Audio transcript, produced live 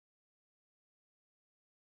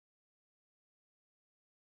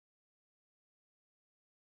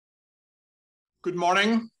Good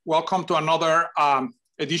morning. Welcome to another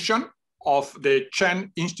edition of the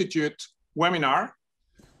Chen Institute webinar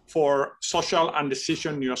for social and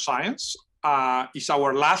decision neuroscience. It's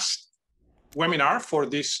our last webinar for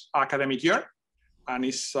this academic year, and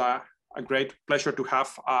it's a great pleasure to have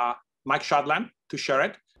Mike Shadlen to share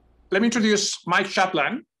it. Let me introduce Mike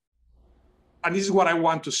Shadlen, and this is what I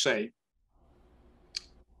want to say.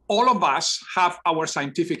 All of us have our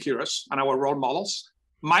scientific heroes and our role models.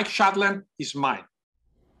 Mike Shadlen is mine.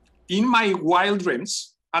 In my wild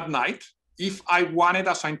dreams at night, if I wanted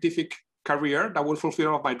a scientific career that will fulfill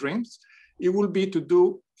all of my dreams, it will be to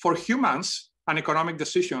do for humans and economic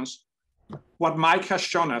decisions what Mike has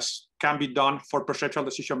shown us can be done for perceptual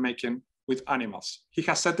decision-making with animals. He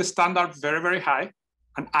has set the standard very, very high,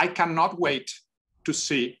 and I cannot wait to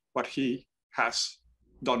see what he has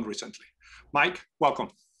done recently. Mike, welcome.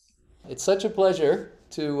 It's such a pleasure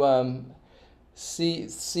to see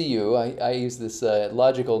you. I use this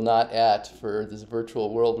logical not at for this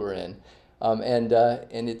virtual world we're in, and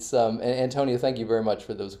Antonio, thank you very much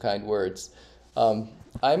for those kind words. I'm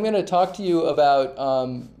going to talk to you about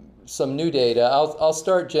some new data. I'll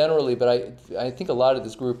start generally, but I think a lot of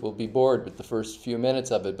this group will be bored with the first few minutes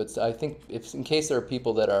of it. But I think in case there are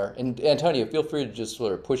people that are, and Antonio, feel free to just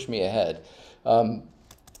sort of push me ahead.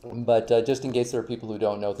 But just in case there are people who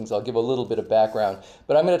don't know things, I'll give a little bit of background.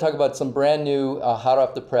 But I'm going to talk about some brand new, hot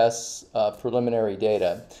off the press preliminary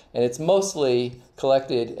data. And it's mostly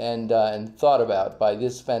collected and thought about by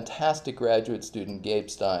this fantastic graduate student, Gabe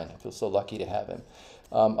Stein. I feel so lucky to have him.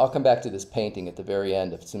 I'll come back to this painting at the very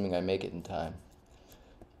end, assuming I make it in time.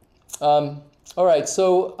 All right,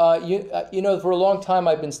 so you know, for a long time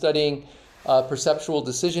I've been studying perceptual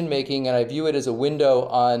decision-making, and I view it as a window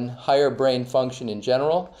on higher brain function in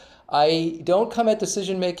general. I don't come at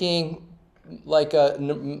decision-making like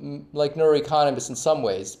neuroeconomists in some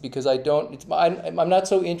ways, because I'm not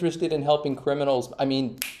so interested in helping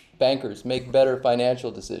bankers, make better financial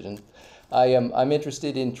decisions. I'm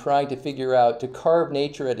interested in trying to figure out, to carve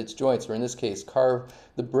nature at its joints, or in this case, carve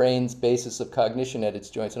the brain's basis of cognition at its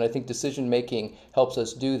joints. And I think decision-making helps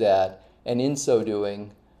us do that, and in so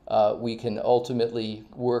doing, we can ultimately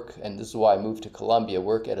work, and this is why I moved to Columbia,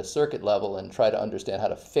 work at a circuit level and try to understand how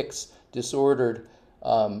to fix disordered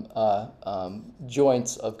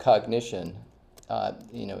joints of cognition,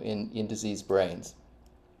 in diseased brains.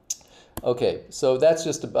 Okay, so that's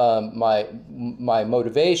just my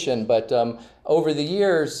motivation, but over the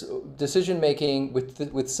years, decision-making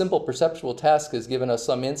with simple perceptual tasks has given us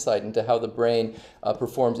some insight into how the brain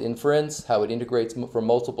performs inference, how it integrates from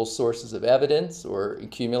multiple sources of evidence or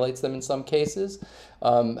accumulates them in some cases,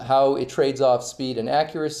 how it trades off speed and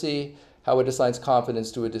accuracy, how it assigns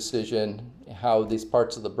confidence to a decision, how these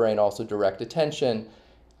parts of the brain also direct attention,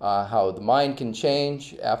 how the mind can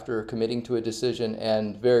change after committing to a decision,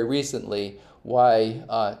 and very recently, why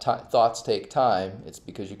thoughts take time. It's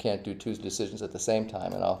because you can't do two decisions at the same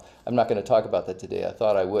time, and I'm not going to talk about that today. I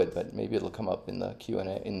thought I would, but maybe it'll come up in the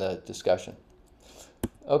Q&A, in the discussion.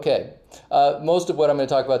 Okay, most of what I'm going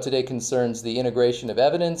to talk about today concerns the integration of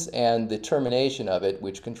evidence and the termination of it,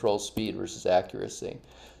 which controls speed versus accuracy.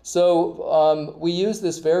 So we use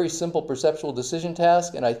this very simple perceptual decision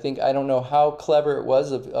task, and I don't know how clever it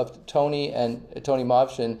was of Tony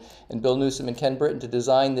Movshin and Bill Newsom and Ken Britton to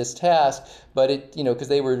design this task, but because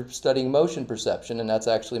they were studying motion perception, and that's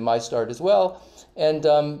actually my start as well. And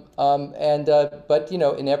but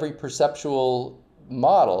in every perceptual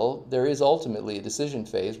model, there is ultimately a decision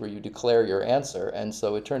phase where you declare your answer, and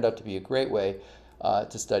so it turned out to be a great way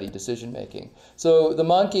to study decision making. So the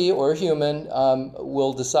monkey or human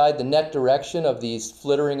will decide the net direction of these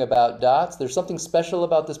flittering about dots. There's something special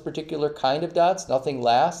about this particular kind of dots. Nothing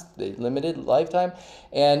lasts, they're limited lifetime.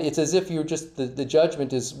 And it's as if you're just, the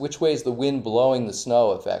judgment is which way is the wind blowing the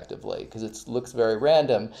snow effectively, because it looks very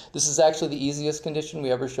random. This is actually the easiest condition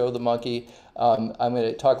we ever show the monkey. I'm going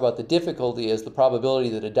to talk about the difficulty as the probability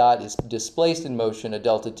that a dot is displaced in motion, a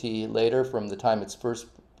delta t, later from the time it's first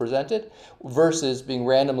presented, versus being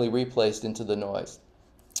randomly replaced into the noise.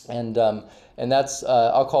 And that's,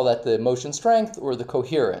 I'll call that the motion strength or the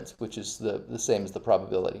coherence, which is the same as the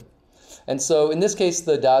probability. And so in this case,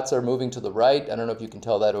 the dots are moving to the right. I don't know if you can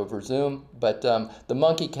tell that over Zoom, but the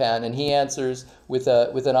monkey can, and he answers with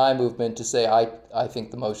an eye movement to say, I think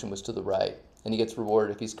the motion was to the right. And he gets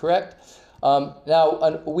rewarded if he's correct.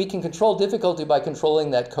 Now, we can control difficulty by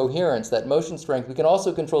controlling that coherence, that motion strength. We can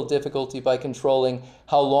also control difficulty by controlling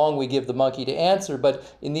how long we give the monkey to answer.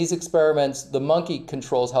 But in these experiments, the monkey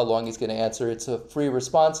controls how long he's going to answer. It's a free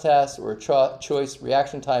response task or a choice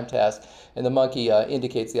reaction time task, and the monkey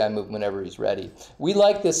indicates the eye movement whenever he's ready. We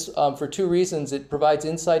like this for two reasons. It provides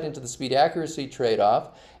insight into the speed-accuracy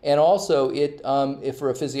trade-off, and also, if for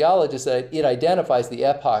a physiologist, it identifies the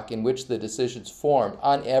epoch in which the decision's formed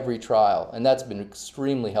on every trial, and that's been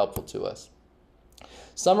extremely helpful to us.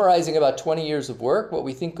 Summarizing about 20 years of work, what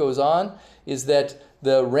we think goes on is that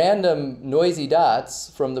the random noisy dots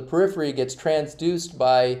from the periphery gets transduced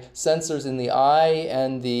by sensors in the eye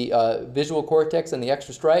and the visual cortex and the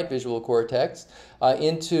extrastriate visual cortex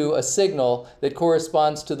into a signal that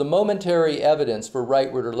corresponds to the momentary evidence for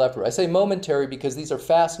rightward or leftward. I say momentary because these are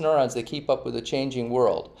fast neurons that keep up with a changing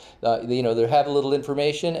world. They have a little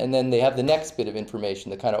information, and then they have the next bit of information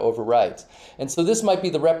that kind of overwrites. And so this might be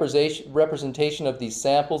the representation of these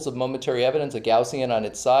samples of momentary evidence, a Gaussian on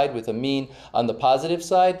its side with a mean on the positive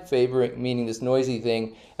side, meaning this noisy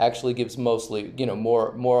thing actually gives mostly,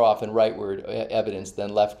 more often rightward evidence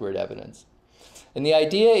than leftward evidence. And the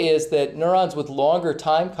idea is that neurons with longer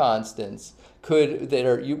time constants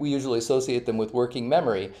we usually associate them with working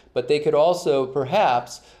memory, but they could also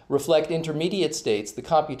perhaps reflect intermediate states, the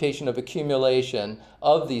computation of accumulation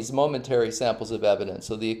of these momentary samples of evidence.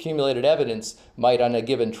 So the accumulated evidence might on a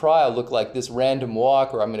given trial look like this random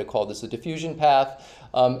walk, or I'm going to call this a diffusion path,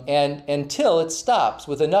 and until it stops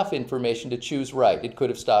with enough information to choose right. It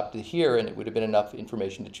could have stopped here, and it would have been enough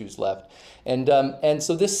information to choose left. And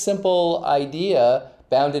so this simple idea,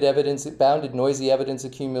 bounded noisy evidence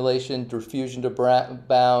accumulation, diffusion to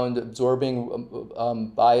bound,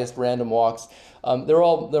 absorbing biased random walks,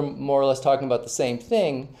 they're more or less talking about the same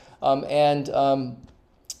thing, and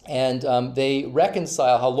they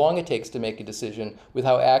reconcile how long it takes to make a decision with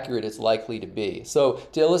how accurate it's likely to be. So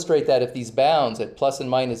to illustrate that, if these bounds at plus and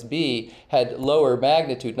minus b had lower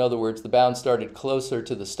magnitude, in other words, the bound started closer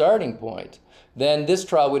to the starting point, then this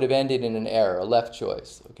trial would have ended in an error, a left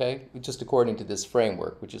choice, okay? Just according to this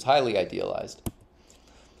framework, which is highly idealized.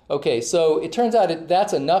 Okay, so it turns out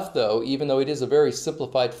that's enough, though, even though it is a very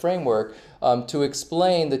simplified framework, to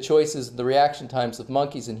explain the choices and the reaction times of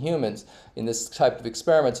monkeys and humans in this type of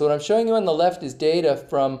experiment. So what I'm showing you on the left is data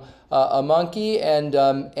from a monkey, and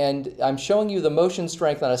I'm showing you the motion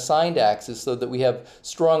strength on a signed axis so that we have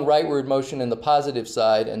strong rightward motion in the positive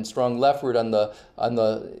side and strong leftward on the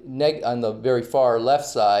very far left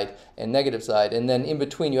side and negative side, and then in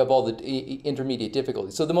between you have all the intermediate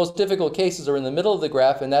difficulties. So the most difficult cases are in the middle of the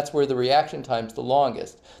graph, and that's where the reaction time is the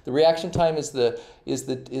longest. The reaction time is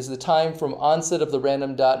the time from onset of the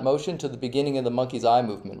random dot motion to the beginning of the monkey's eye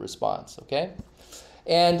movement response, okay?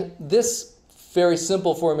 And this very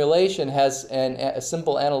simple formulation has a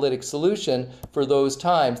simple analytic solution for those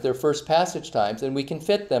times, their first passage times, and we can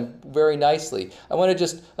fit them very nicely. I don't want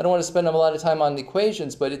to spend a lot of time on the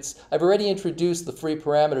equations, but I've already introduced the free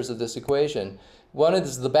parameters of this equation. One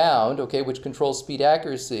is the bound, okay, which controls speed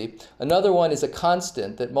accuracy. Another one is a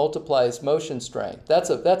constant that multiplies motion strength. That's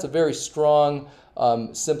a very strong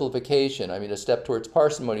simplification. I mean, a step towards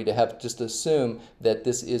parsimony to have just assume that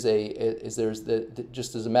this is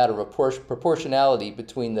just as a matter of proportionality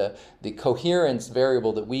between the coherence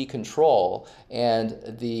variable that we control and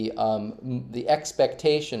the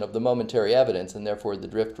expectation of the momentary evidence, and therefore the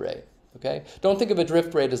drift rate. Okay, don't think of a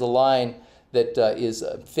drift rate as a line that is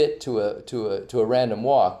fit to a random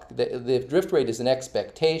walk. The drift rate is an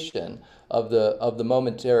expectation of the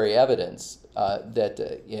momentary evidence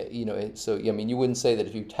So I mean, you wouldn't say that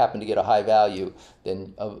if you happen to get a high value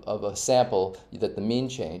then of a sample that the mean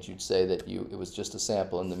changed. You'd say that it was just a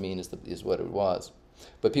sample and the mean is what it was.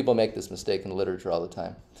 But people make this mistake in the literature all the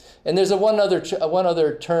time. And there's one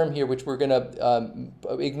other term here which we're going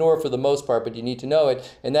to ignore for the most part, but you need to know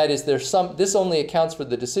it, and that is this only accounts for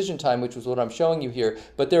the decision time, which was what I'm showing you here,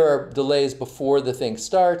 but there are delays before the thing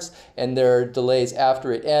starts, and there are delays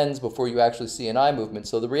after it ends before you actually see an eye movement.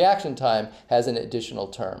 So the reaction time has an additional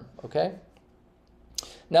term, okay?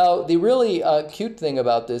 Now, the really cute thing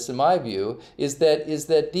about this, in my view, is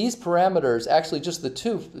that these parameters, actually just the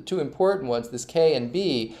two important ones, this K and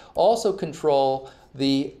B, also control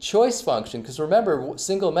the choice function. Because remember,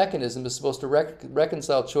 single mechanism is supposed to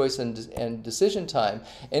reconcile choice and decision time.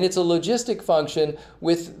 And it's a logistic function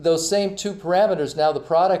with those same two parameters, now the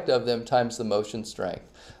product of them times the motion strength.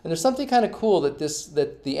 And there's something kind of cool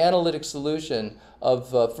that the analytic solution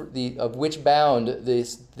of which bound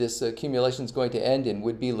this accumulation is going to end in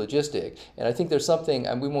would be logistic. And I think there's something,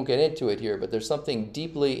 and we won't get into it here, but there's something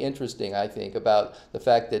deeply interesting, I think, about the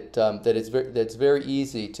fact that it's very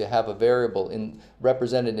easy to have a variable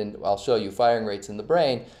represented in, I'll show you, firing rates in the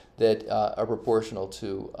brain that are proportional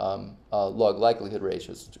to log likelihood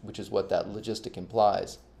ratios, which is what that logistic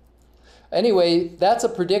implies. Anyway, that's a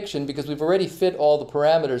prediction because we've already fit all the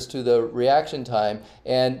parameters to the reaction time,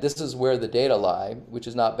 and this is where the data lie, which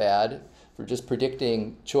is not bad for just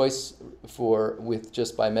predicting choice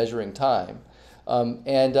just by measuring time.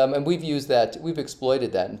 And we've used that, we've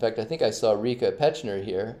exploited that. In fact, I think I saw Rika Petchner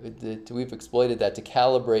here. We've exploited that to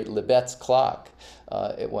calibrate Libet's clock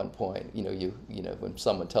at one point. You know, when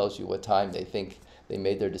someone tells you what time they think they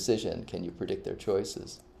made their decision, can you predict their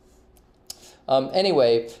choices?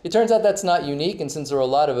 Anyway, it turns out that's not unique, and since there are a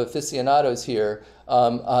lot of aficionados here,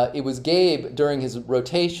 it was Gabe during his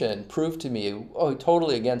rotation proved to me,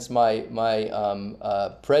 totally against my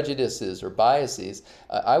prejudices or biases,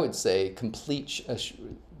 I would say complete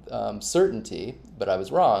certainty, but I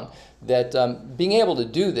was wrong, that being able to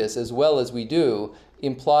do this as well as we do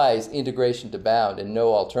implies integration to bound and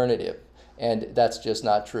no alternative. And that's just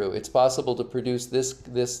not true. It's possible to produce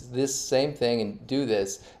this same thing and do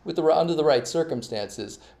this under the right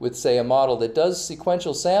circumstances with, say, a model that does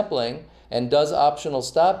sequential sampling and does optional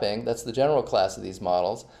stopping. That's the general class of these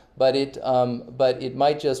models. But it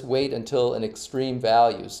might just wait until an extreme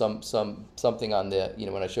value, something on the,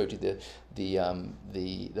 when I showed you the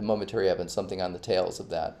momentary evidence, something on the tails of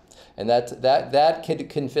that. And that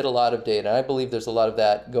can fit a lot of data. And I believe there's a lot of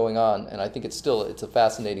that going on. And I think it's a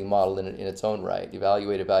fascinating model in its own right.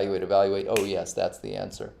 Evaluate, evaluate, evaluate. Oh, yes, that's the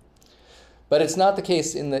answer. But it's not the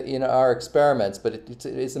case in our experiments. But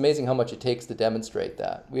it's amazing how much it takes to demonstrate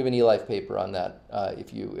that. We have an eLife paper on that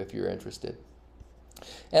if you're interested.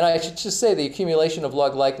 And I should just say the accumulation of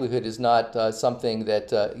log likelihood is not something that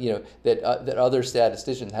that other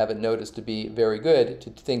statisticians haven't noticed to be very good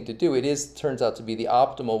to do. It turns out to be the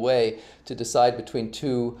optimal way to decide between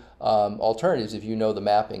two alternatives if you know the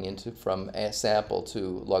mapping from a sample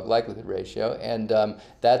to log likelihood ratio. And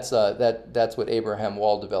that's what Abraham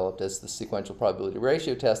Wall developed as the sequential probability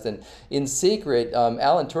ratio test. And in secret,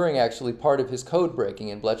 Alan Turing actually, part of his code breaking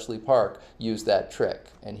in Bletchley Park, used that trick,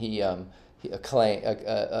 and he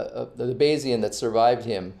the Bayesian that survived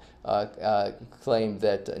him claimed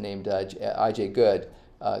that, named I.J. Good,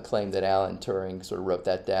 claimed that Alan Turing sort of wrote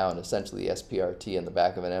that down, essentially the SPRT in the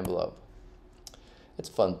back of an envelope. It's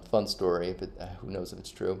a fun story, but who knows if it's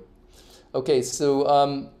true. Okay,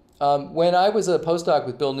 so when I was a postdoc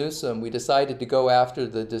with Bill Newsom, we decided to go after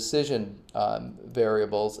the decision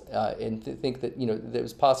variables and to think that it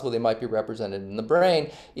was possible they might be represented in the brain,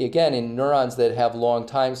 again in neurons that have long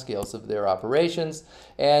time scales of their operations.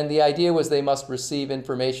 And the idea was they must receive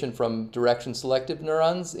information from direction selective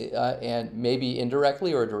neurons and maybe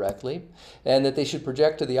indirectly or directly, and that they should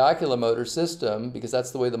project to the oculomotor system because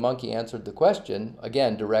that's the way the monkey answered the question,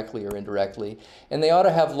 again directly or indirectly, and they ought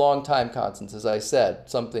to have long time constants, as I said,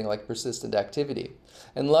 something like persistent activity.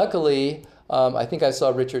 And luckily, I think I saw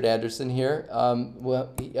Richard Anderson here.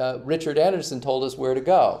 Richard Anderson told us where to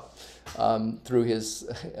go through his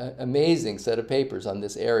amazing set of papers on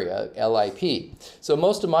this area, LIP. So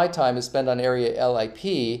most of my time is spent on area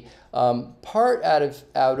LIP, part out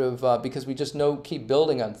of because we just keep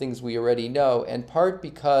building on things we already know, and part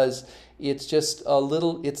because it's just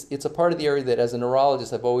it's a part of the area that as a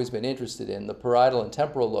neurologist I've always been interested in, the parietal and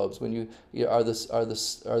temporal lobes. When they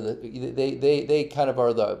kind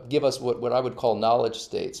of give us what I would call knowledge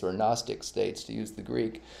states or Gnostic states, to use the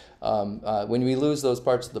Greek. When we lose those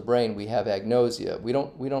parts of the brain, we have agnosia. We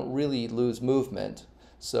don't really lose movement,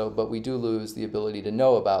 but we do lose the ability to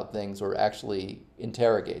know about things or actually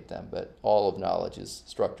interrogate them. But all of knowledge is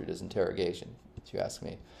structured as interrogation, if you ask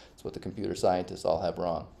me. It's what the computer scientists all have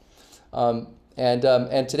wrong. And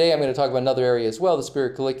today I'm going to talk about another area as well, the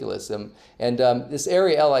spirit colliculus. This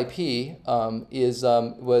area LIP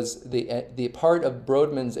was the part of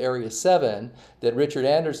Brodmann's area 7 that Richard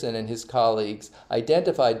Anderson and his colleagues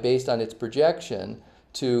identified based on its projection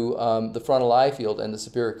to the frontal eye field and the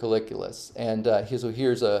superior colliculus. And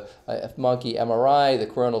here's a monkey MRI, the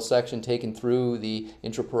coronal section taken through the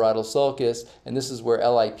intraparietal sulcus, and this is where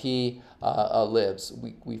LIP lives.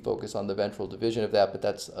 We focus on the ventral division of that, but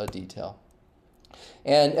that's a detail.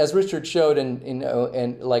 And as Richard showed,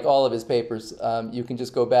 and like all of his papers, you can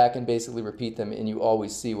just go back and basically repeat them, and you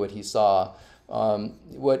always see what he saw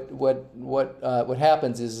What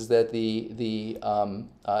happens is that I'm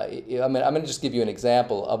going to just give you an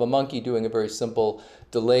example of a monkey doing a very simple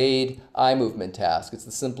delayed eye movement task. It's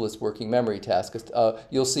the simplest working memory task.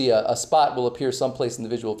 You'll see a spot will appear someplace in the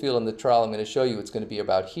visual field in the trial I'm going to show you. It's going to be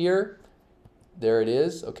about here. There it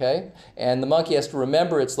is, okay? And the monkey has to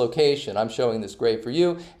remember its location. I'm showing this gray for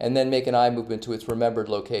you, and then make an eye movement to its remembered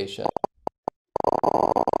location.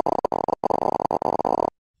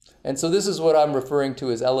 And so this is what I'm referring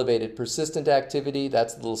to as elevated persistent activity.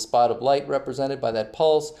 That's the little spot of light represented by that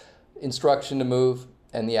pulse, instruction to move,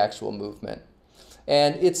 and the actual movement.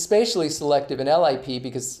 And it's spatially selective in LIP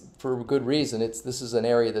because, for good reason, this is an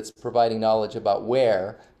area that's providing knowledge about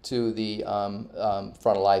where to the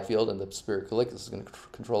frontal eye field, and the superior colliculus is going to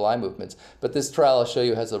control eye movements. But this trial I'll show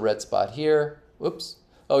you has a red spot here. Whoops.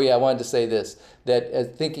 Oh yeah, I wanted to say this,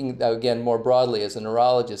 that thinking again more broadly as a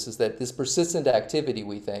neurologist, is that this persistent activity,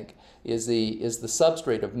 we think, is the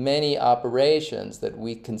substrate of many operations that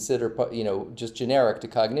we consider, just generic to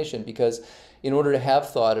cognition, because in order to have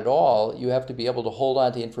thought at all, you have to be able to hold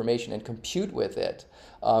on to information and compute with it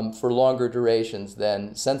for longer durations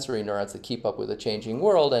than sensory neurons that keep up with a changing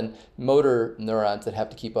world and motor neurons that have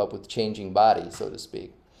to keep up with changing bodies, so to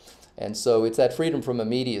speak. And so it's that freedom from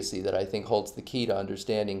immediacy that I think holds the key to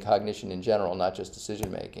understanding cognition in general, not just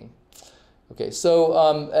decision making. Okay, so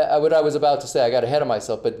what I was about to say, I got ahead of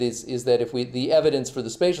myself, but this is that if the evidence for the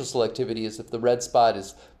spatial selectivity is if the red spot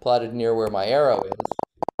is plotted near where my arrow is,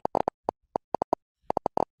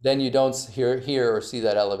 then you don't hear or see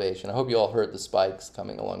that elevation. I hope you all heard the spikes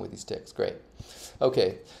coming along with these ticks. Great.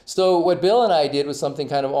 Okay, so what Bill and I did was something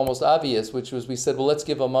kind of almost obvious, which was we said, well, let's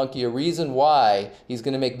give a monkey a reason why he's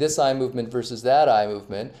going to make this eye movement versus that eye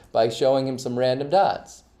movement by showing him some random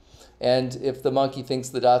dots. And if the monkey thinks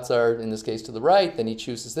the dots are, in this case, to the right, then he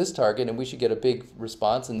chooses this target, and we should get a big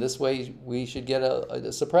response. And this way, we should get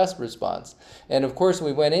a suppressed response. And of course,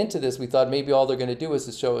 when we went into this, we thought maybe all they're going to do is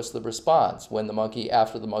to show us the response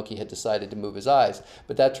after the monkey had decided to move his eyes.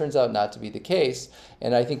 But that turns out not to be the case.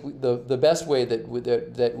 And I think the best way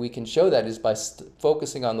that we can show that is by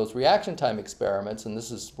focusing on those reaction time experiments. And this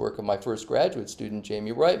is work of my first graduate student,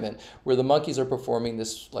 Jamie Reitman, where the monkeys are performing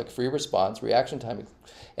this like free response reaction time.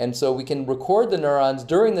 And so we can record the neurons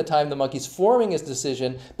during the time the monkey's forming his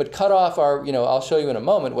decision, but cut off our, I'll show you in a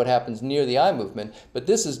moment what happens near the eye movement, but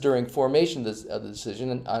this is during formation of the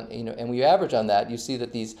decision, and we average on that. You see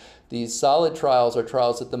that these solid trials are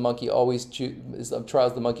trials that the monkey always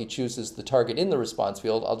trials the monkey chooses the target in the response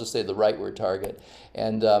field. I'll just say the rightward target,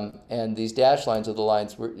 and these dashed lines are the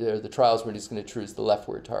lines where the trials where he's going to choose the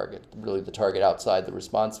leftward target, really the target outside the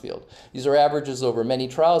response field. These are averages over many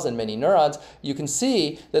trials and many neurons. You can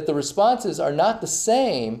see that the responses are not the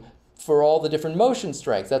same for all the different motion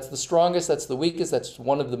strengths. That's the strongest, that's the weakest, that's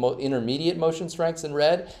one of the intermediate motion strengths in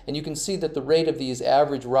red. And you can see that the rate of these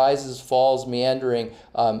average rises, falls, meandering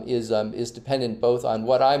is dependent both on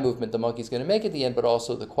what eye movement the monkey's going to make at the end, but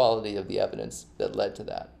also the quality of the evidence that led to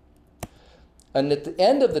that. And at the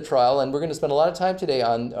end of the trial, and we're going to spend a lot of time today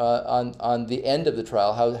on the end of the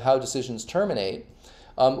trial, how decisions terminate,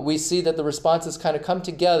 we see that the responses kind of come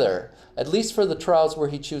together, at least for the trials where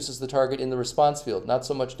he chooses the target in the response field, not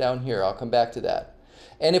so much down here. I'll come back to that.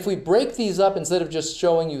 And if we break these up, instead of just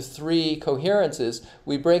showing you 3 coherences,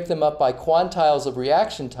 we break them up by quantiles of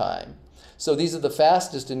reaction time. So these are the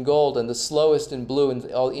fastest in gold and the slowest in blue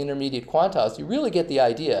and all intermediate quantiles. You really get the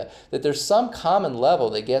idea that there's some common level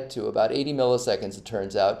they get to, about 80 milliseconds, it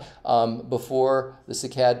turns out, before the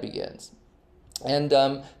saccade begins. And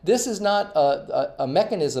this is not a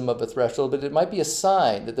mechanism of a threshold, but it might be a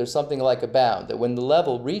sign that there's something like a bound, that when the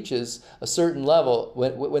level reaches a certain level,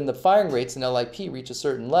 when the firing rates in LIP reach a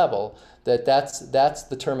certain level, that's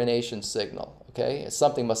the termination signal. Okay,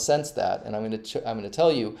 something must sense that, and I'm going to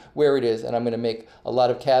tell you where it is, and I'm going to make a lot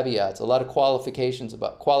of caveats, a lot of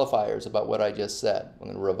qualifiers about what I just said. I'm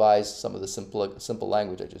going to revise some of the simple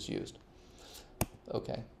language I just used.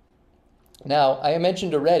 Okay. Now, I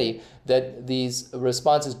mentioned already that these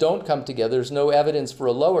responses don't come together. There's no evidence for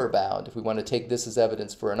a lower bound, if we want to take this as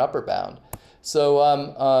evidence for an upper bound. So,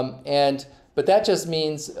 but that just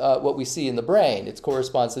means what we see in the brain. It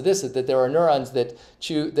corresponds to this, that there are neurons that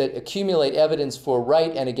accumulate evidence for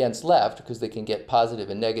right and against left, because they can get positive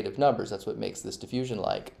and negative numbers. That's what makes this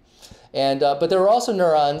diffusion-like. And, but there are also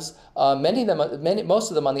neurons, most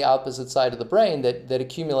of them on the opposite side of the brain, that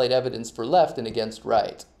accumulate evidence for left and against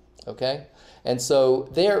right. Okay? And so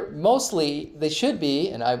they're mostly, they should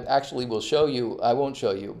be, and I actually will show you, I won't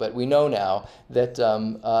show you, but we know now that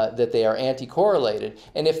that they are anti-correlated.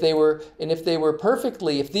 And if they were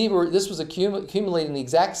perfectly, if this was accumulating the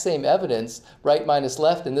exact same evidence, right minus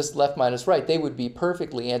left and this left minus right, they would be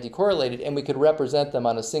perfectly anti-correlated, and we could represent them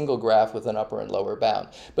on a single graph with an upper and lower bound.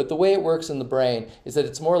 But the way it works in the brain is that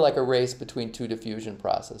it's more like a race between two diffusion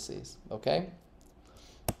processes. Okay?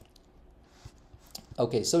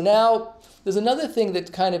 Okay, so now there's another thing that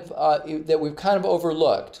that we've kind of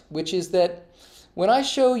overlooked, which is that when I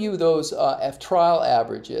show you those trial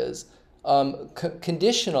averages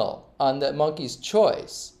conditional on the monkey's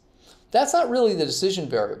choice, that's not really the decision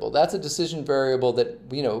variable. That's a decision variable that,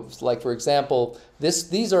 you know, like for example,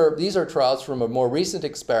 these are trials from a more recent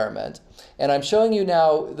experiment, and I'm showing you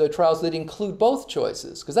now the trials that include both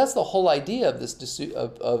choices, because that's the whole idea of this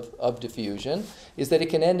of diffusion, is that it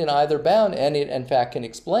can end in either bound, and it in fact can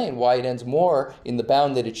explain why it ends more in the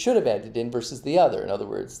bound that it should have ended in versus the other. In other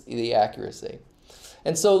words, the accuracy.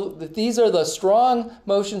 And so these are the strong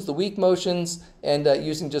motions, the weak motions, and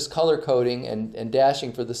using just color coding and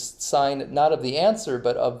dashing for the sign, not of the answer,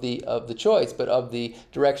 but of the choice, but of the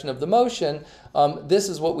direction of the motion. This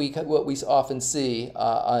is what we often see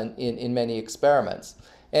in many experiments.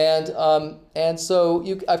 And so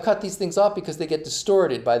I've cut these things off because they get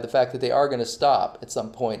distorted by the fact that they are going to stop at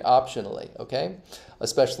some point optionally, okay?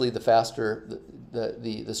 Especially the faster,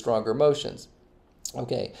 the stronger motions.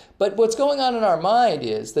 Okay, but what's going on in our mind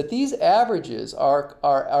is that these averages are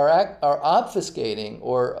obfuscating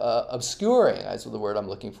or obscuring, that's the word I'm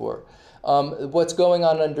looking for, what's going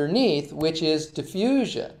on underneath, which is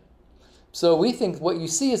diffusion. So we think what you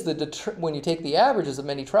see is when you take the averages of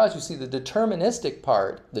many trials, you see the deterministic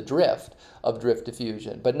part, the drift of drift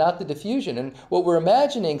diffusion, but not the diffusion. And what we're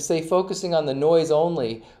imagining, say focusing on the noise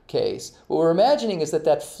only case, what we're imagining is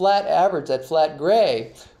that flat average, that flat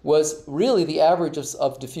gray, was really the average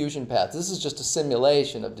of diffusion paths. This is just a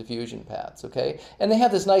simulation of diffusion paths, okay? And they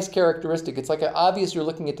have this nice characteristic. It's like obvious you're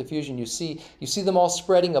looking at diffusion. You see them all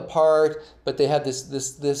spreading apart, but they have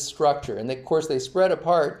this structure. And of course they spread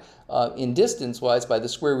apart in distance-wise by the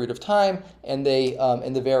square root of time, and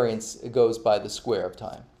the variance goes by the square of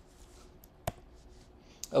time.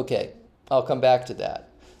 Okay, I'll come back to that.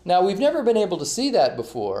 Now, we've never been able to see that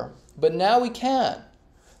before, but now we can.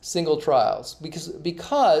 Single trials,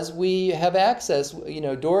 because we have access, you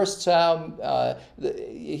know, Doris Chow,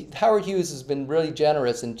 Howard Hughes has been really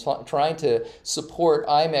generous in trying to support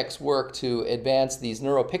IMEC's work to advance these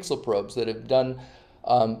neuropixel probes that have done,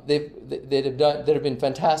 that have been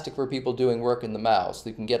fantastic for people doing work in the mouse.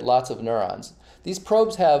 They can get lots of neurons. These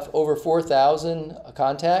probes have over 4,000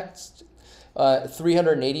 contacts.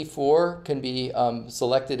 384 can be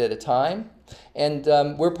selected at a time. And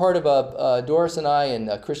we're part of Doris and I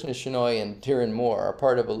and Krishna Shenoy and Tiran Moore are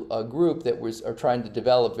part of a group that are trying to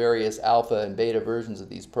develop various alpha and beta versions of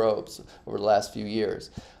these probes over the last few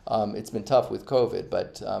years. It's been tough with COVID,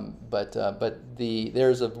 but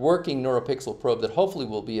there's a working neuropixel probe that hopefully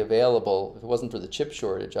will be available. If it wasn't for the chip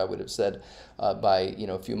shortage, I would have said by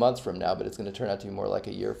a few months from now, but it's going to turn out to be more like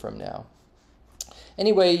a year from now.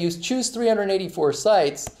 Anyway, you choose 384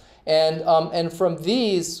 sites, and from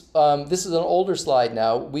these, this is an older slide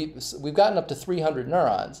now. We've gotten up to 300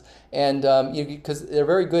 neurons, and because they're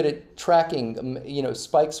very good at tracking,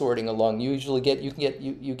 spike sorting along. You usually get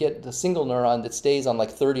you get the single neuron that stays on like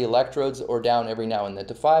 30 electrodes or down every now and then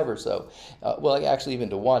to 5 or so. Well, actually even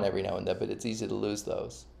to 1 every now and then, but it's easy to lose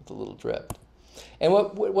those with a little drift. And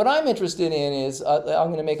what I'm interested in is, I'm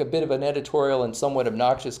going to make a bit of an editorial and somewhat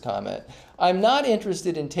obnoxious comment. I'm not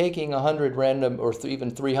interested in taking 100 random or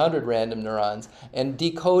even 300 random neurons and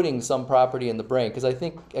decoding some property in the brain, because I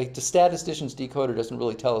think the statistician's decoder doesn't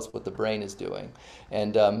really tell us what the brain is doing.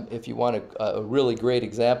 And if you want a really great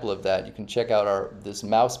example of that, you can check out this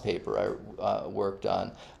mouse paper I worked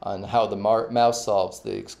on how the mouse solves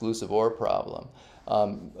the exclusive OR problem.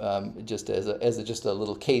 Just as a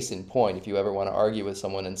little case in point, if you ever want to argue with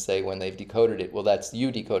someone and say when they've decoded it, well, that's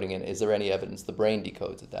you decoding it. Is there any evidence the brain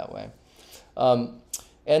decodes it that way?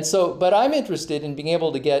 But I'm interested in being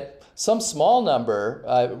able to get some small number,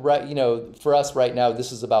 for us right now,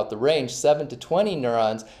 this is about the range, 7 to 20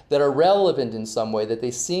 neurons that are relevant in some way, that they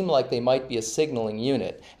seem like they might be a signaling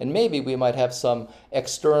unit. And maybe we might have some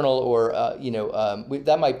external or,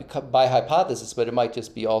 that might be by hypothesis, but it might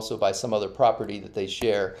just be also by some other property that they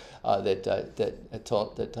share that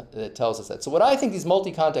tells us that. So what I think these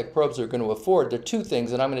multi-contact probes are going to afford, there are two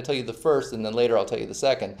things, and I'm going to tell you the first, and then later I'll tell you the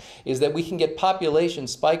second, is that we can get population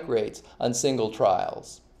spike rates on single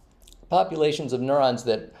trials. populations of neurons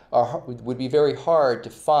that would be very hard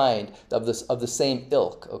to find of the same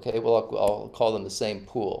ilk. Okay, well, I'll call them the same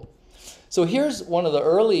pool. So here's one of the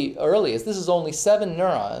earliest. This is only 7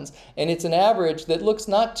 neurons, and it's an average that looks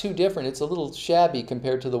not too different. It's a little shabby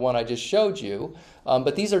compared to the one I just showed you,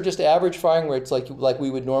 but these are just average firing rates like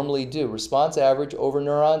we would normally do. Response average over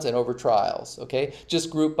neurons and over trials, okay? Just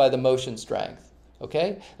grouped by the motion strength,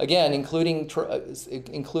 okay? Again, including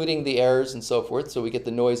the errors and so forth, so we get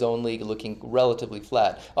the noise only looking relatively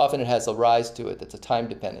flat. Often it has a rise to it that's a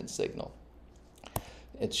time-dependent signal.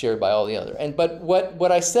 It's shared by all the other. But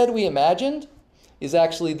what I said we imagined is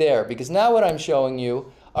actually there, because now what I'm showing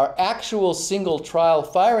you are actual single trial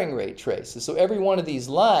firing rate traces. So every one of these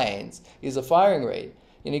lines is a firing rate.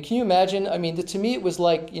 And can you imagine? I mean, to me it was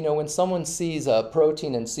like, when someone sees a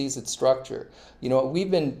protein and sees its structure.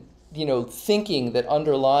 We've been, thinking that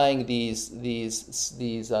underlying these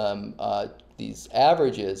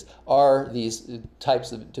averages are these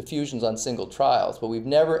types of diffusions on single trials, but we've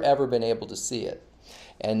never ever been able to see it.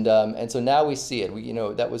 And so now we see it.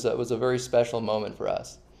 That was a very special moment for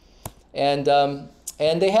us. And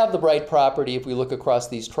they have the bright property. If we look across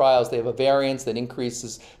these trials, they have a variance that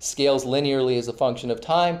scales linearly as a function of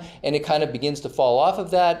time, and it kind of begins to fall off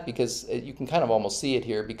of that, because you can kind of almost see it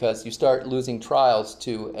here, because you start losing trials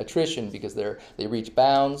to attrition because they reach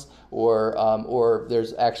bounds, or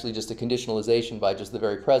there's actually just a conditionalization by just the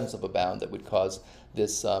very presence of a bound that would cause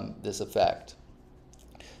this effect.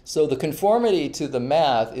 So the conformity to the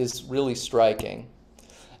math is really striking.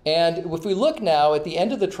 And if we look now at the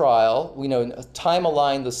end of the trial, we time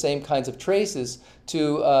align the same kinds of traces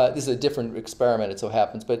to, this is a different experiment, it so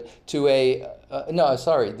happens, but to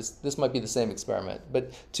this might be the same experiment,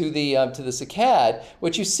 but to the saccade,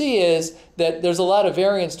 what you see is that there's a lot of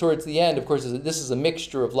variance towards the end. Of course, this is a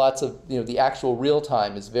mixture of lots of, the actual real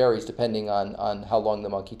time varies depending on how long the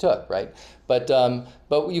monkey took, right? But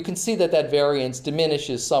you can see that variance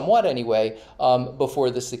diminishes somewhat anyway before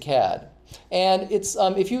the saccade. And it's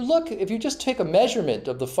if you just take a measurement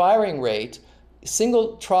of the firing rate,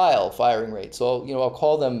 single trial firing rate, so I'll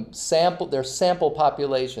call them they're sample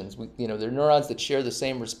populations. They're neurons that share the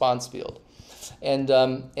same response field, and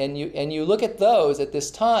you look at those at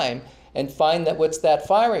this time and find that what's that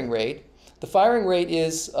firing rate? The firing rate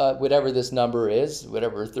is whatever this number is,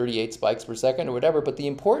 whatever 38 spikes per second or whatever. But the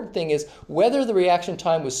important thing is whether the reaction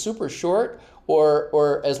time was super short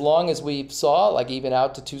or as long as we saw, like even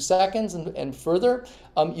out to 2 seconds and further,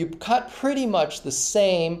 you got pretty much the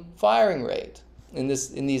same firing rate in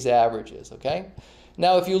these averages, okay?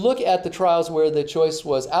 Now, if you look at the trials where the choice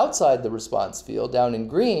was outside the response field, down in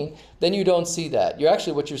green, then you don't see that.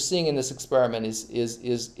 What you're seeing in this experiment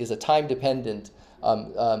is a time-dependent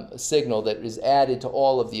signal that is added to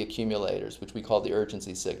all of the accumulators, which we call the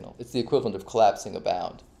urgency signal. It's the equivalent of collapsing a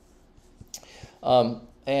bound.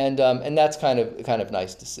 And that's kind of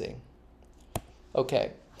nice to see.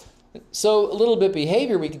 Okay, so a little bit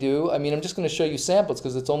behavior we could do. I mean, I'm just going to show you samples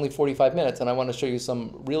because it's only 45 minutes, and I want to show you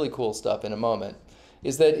some really cool stuff in a moment.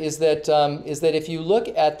 Is that if you look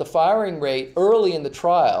at the firing rate early in the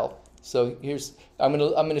trial, so I'm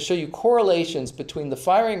going to show you correlations between the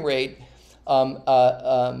firing rate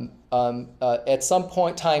at some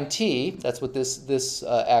point time t, that's what this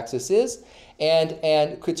axis is, and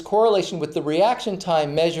its correlation with the reaction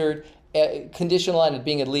time measured conditional on it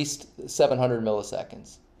being at least 700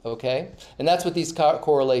 milliseconds. Okay, and that's what these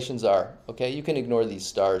correlations are. Okay, you can ignore these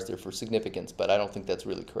stars; they're for significance, but I don't think that's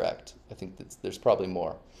really correct. I think there's probably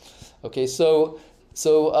more. Okay, so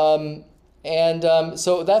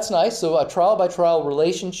that's nice. So a trial-by-trial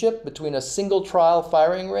relationship between a single trial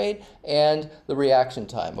firing rate and the reaction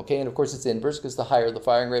time. Okay, and of course it's inverse because the higher the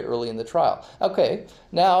firing rate early in the trial. Okay,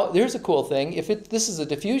 now here's a cool thing. This is a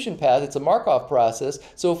diffusion path, it's a Markov process.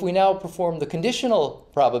 So if we now perform the conditional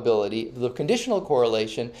probability, the conditional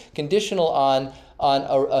correlation, conditional on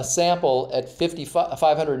a sample at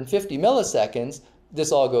 550 milliseconds,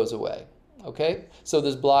 this all goes away. Okay, so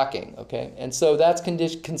there's blocking. Okay, and so that's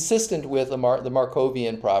consistent with the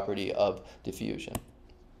Markovian property of diffusion.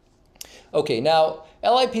 Okay, now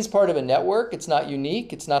LIP is part of a network. It's not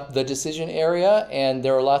unique. It's not the decision area, and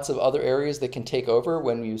there are lots of other areas that can take over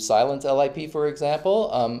when you silence LIP, for example.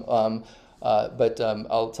 But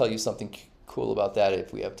I'll tell you something cool about that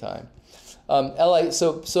if we have time.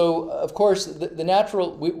 So of course, the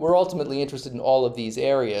natural, we're ultimately interested in all of these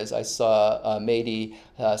areas. I saw Mehdi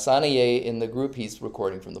Sanaye in the group. He's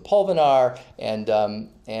recording from the pulvinar, and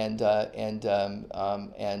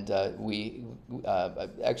we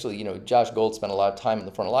actually, you know, Josh Gold spent a lot of time in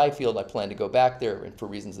the frontal eye field. I plan to go back there, and for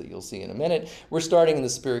reasons that you'll see in a minute. We're starting in the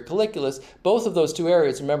superior colliculus. Both of those two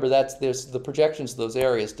areas, remember, there's the projections of those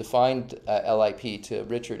areas defined LIP to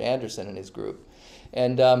Richard Anderson and his group,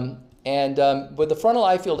 but the frontal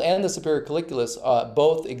eye field and the superior colliculus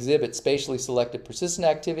both exhibit spatially selected persistent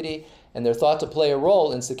activity, and they're thought to play a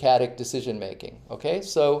role in saccadic decision making. Okay,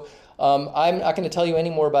 so I'm not going to tell you any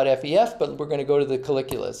more about FEF, but we're going to go to the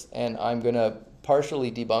colliculus, and I'm going to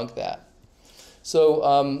partially debunk that. So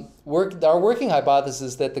our working hypothesis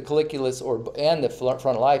is that the colliculus and the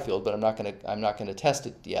frontal eye field, but I'm not going to test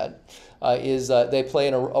it yet, is they play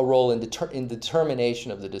a role in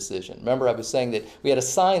determination of the decision. Remember, I was saying that we had a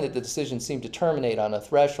sign that the decision seemed to terminate on a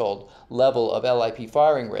threshold level of LIP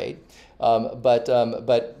firing rate, but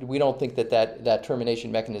we don't think that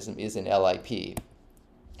termination mechanism is in LIP.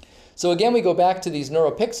 So again, we go back to these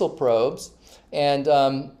neuropixel probes. But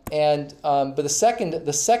the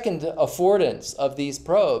second affordance of these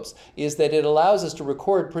probes is that it allows us to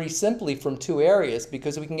record pretty simply from two areas,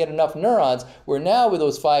 because we can get enough neurons where now with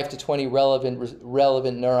those 5 to 20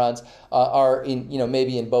 relevant neurons are in, you know,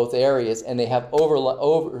 maybe in both areas, and they have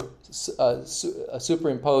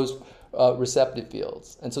superimposed receptive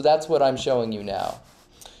fields. And so that's what I'm showing you now.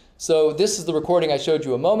 So this is the recording I showed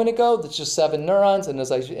you a moment ago. That's just 7 neurons, and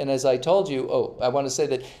as I told you, I want to say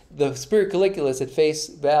that the superior colliculus at face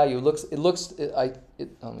value let me see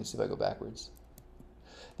if I go backwards.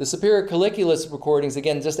 The superior colliculus recordings,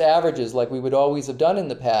 again, just averages like we would always have done in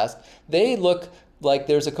the past. They look like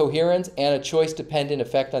there's a coherence and a choice-dependent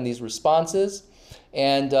effect on these responses,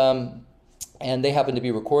 and they happen to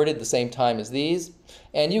be recorded at the same time as these.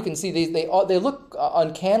 And you can see these, they look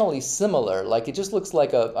uncannily similar. Like it just looks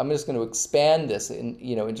like I'm just going to expand this and,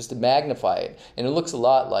 you know, and just to magnify it. And it looks a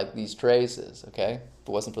lot like these traces, okay, if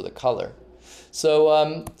it wasn't for the color.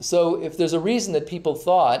 So, so if there's a reason that people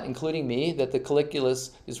thought, including me, that the colliculus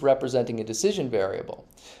is representing a decision variable.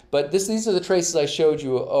 But these are the traces I showed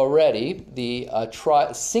you already, the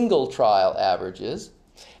single trial averages.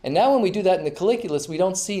 And now when we do that in the colliculus, we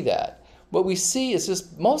don't see that. What we see is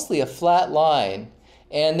just mostly a flat line,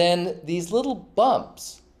 and then these little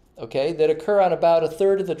bumps, okay, that occur on about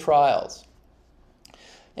 1/3 of the trials.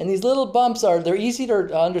 And these little bumps they're easy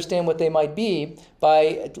to understand what they might be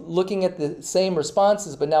by looking at the same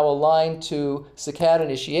responses, but now aligned to saccade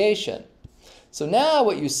initiation. So now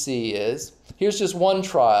what you see is, here's just one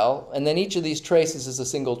trial, and then each of these traces is a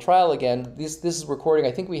single trial again. This is recording,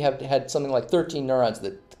 I think we have had something like 13 neurons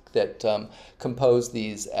that compose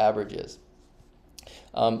these averages.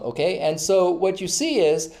 Okay, and so what you see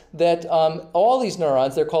is that all these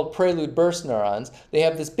neurons, they're called prelude burst neurons, they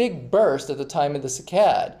have this big burst at the time of the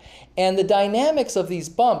saccade. And the dynamics of these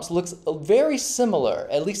bumps looks very similar,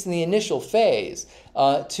 at least in the initial phase,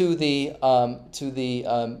 to the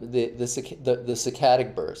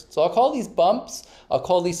saccadic burst. So I'll call these bumps, I'll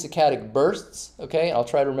call these saccadic bursts, okay? And I'll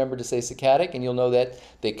try to remember to say saccadic, and you'll know that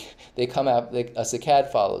they come out, a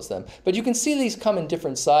saccade follows them. But you can see these come in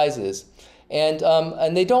different sizes. And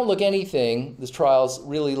they don't look anything, the trials,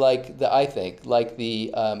 really like I think, like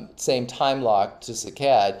the same time lock to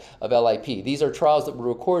saccade of LIP. These are trials that were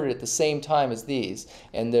recorded at the same time as these.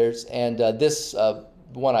 And this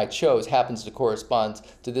one I chose happens to correspond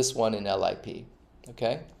to this one in LIP.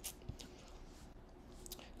 Okay?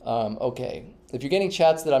 Okay. If you're getting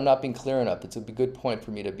chats that I'm not being clear enough, it's a good point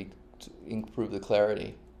for me to improve the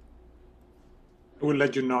clarity. I will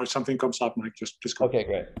let you know if something comes up, Mike. Just please go. Okay,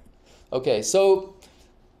 great. Okay, so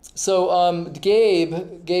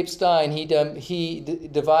Gabe Stein, he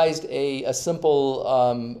devised a simple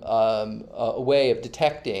way of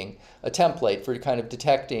detecting, a template for kind of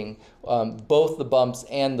detecting both the bumps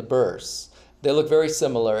and the bursts. They look very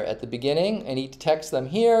similar at the beginning, and he detects them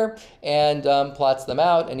here and plots them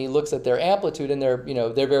out, and he looks at their amplitude, and they're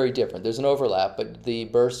very different. There's an overlap, but the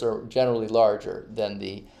bursts are generally larger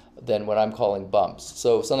than what I'm calling bumps.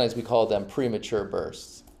 So sometimes we call them premature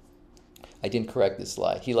bursts. I didn't correct this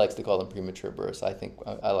slide. He likes to call them premature bursts. I think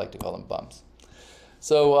I like to call them bumps.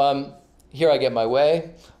 So here I get my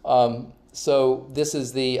way. So this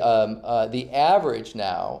is the average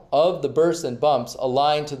now of the bursts and bumps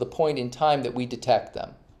aligned to the point in time that we detect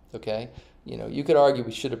them. Okay, you could argue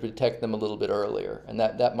we should have detected them a little bit earlier, and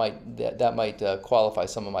that might qualify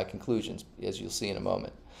some of my conclusions, as you'll see in a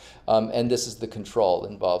moment. And this is the control. It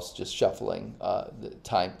involves just shuffling the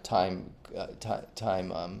time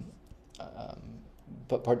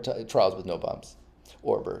trials with no bumps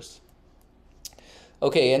or bursts.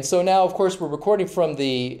 Okay, and so now, of course, we're recording from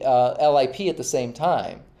the LIP at the same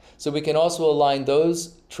time. So we can also align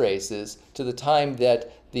those traces to the time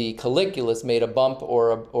that the colliculus made a bump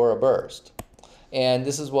or a burst. And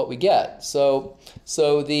this is what we get. So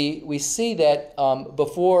we see that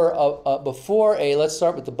let's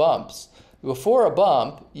start with the bumps. Before a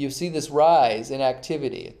bump, you see this rise in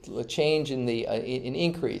activity, a change in the in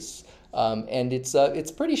increase, and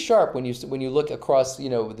it's pretty sharp when you look across the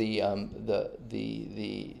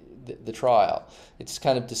trial. It's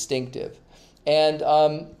kind of distinctive,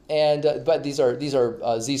 but these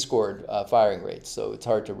are z-scored firing rates, so it's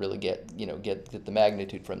hard to really get the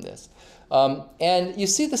magnitude from this. And you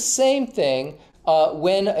see the same thing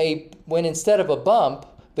when instead of a bump,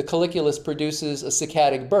 the colliculus produces a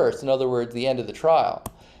saccadic burst, in other words, the end of the trial.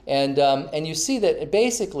 And you see that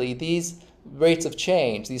basically these rates of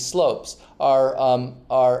change, these slopes,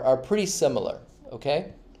 are pretty similar,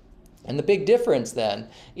 okay? And the big difference then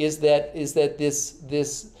is that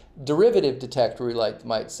this derivative detector, we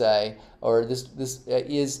might say, or this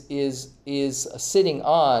is sitting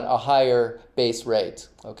on a higher base rate,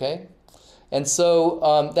 okay? And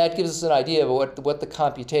so that gives us an idea of what the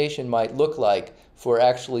computation might look like for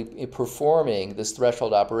actually performing this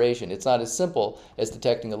threshold operation. It's not as simple as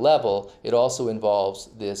detecting a level. It also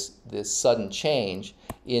involves this sudden change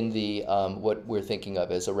in the what we're thinking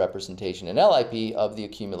of as a representation in LIP of the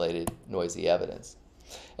accumulated noisy evidence.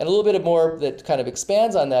 And a little bit more that kind of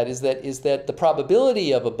expands on that is that the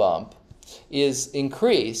probability of a bump is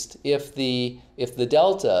increased if the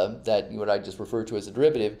delta, that what I just referred to as a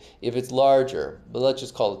derivative, if it's larger. But let's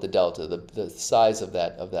just call it the delta, the size of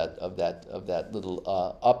that little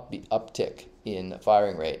uptick in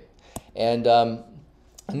firing rate. And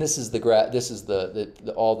this is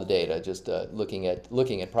all the data, just looking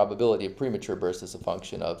at probability of premature burst as a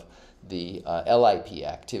function of the LIP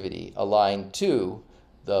activity aligned to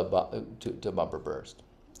the to bumper burst.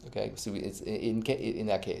 Okay, so it's in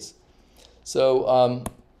that case. So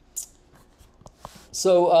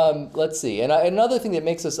let's see. And another thing that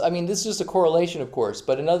makes us, I mean, this is just a correlation, of course,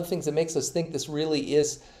 but another thing that makes us think this really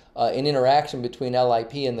is an interaction between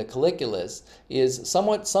LIP and the colliculus is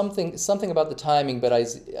something about the timing, but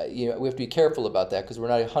we have to be careful about that because we're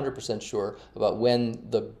not 100% sure about when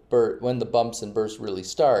the bumps and bursts really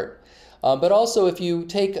start. But also, if you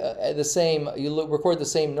take record the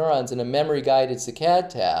same neurons in a memory-guided saccade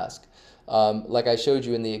task, like I showed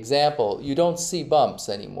you in the example, you don't see bumps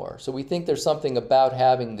anymore. So we think there's something about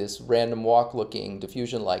having this random walk-looking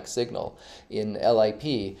diffusion-like signal in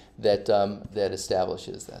LIP that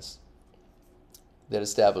establishes this, that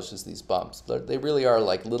establishes these bumps. But they really are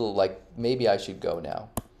like little, maybe I should go now.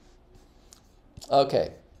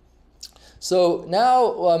 Okay, so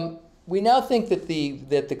now we now think that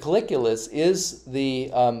the colliculus is the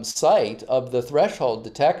site of the threshold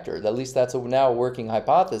detector. At least that's now a working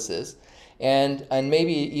hypothesis. And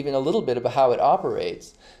maybe even a little bit about how it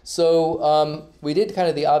operates. So we did kind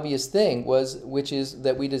of the obvious thing, which is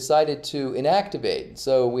that we decided to inactivate.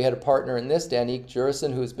 So we had a partner in this, Danique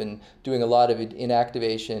Jurison, who's been doing a lot of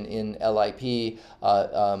inactivation in LIP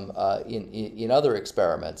in other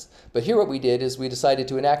experiments. But here what we did is we decided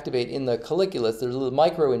to inactivate in the colliculus. There's little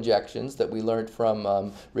micro injections that we learned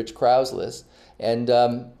from Rich Krauslis, and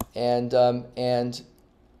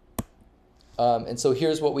so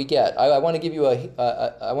here's what we get. I want to give you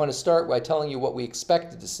I want to start by telling you what we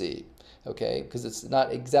expected to see, okay? Because it's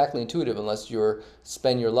not exactly intuitive unless you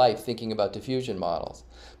spend your life thinking about diffusion models.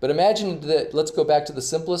 But imagine that, let's go back to the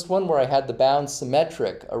simplest one where I had the bound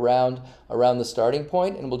symmetric around the starting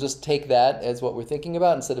point, and we'll just take that as what we're thinking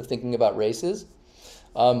about instead of thinking about races.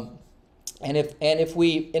 And if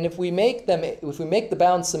we make the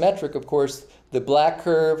bound symmetric, of course, the black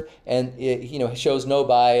curve and it shows no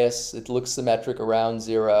bias. It looks symmetric around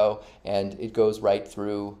 0, and it goes right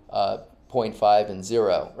through 0.5 and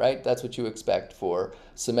 0. Right? That's what you expect for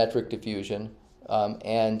symmetric diffusion.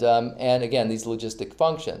 And again, these logistic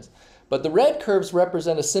functions. But the red curves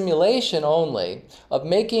represent a simulation only of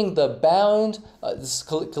making the bound, this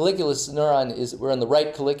colliculus neuron we're on the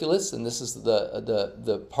right colliculus, and this is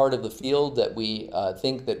the part of the field that we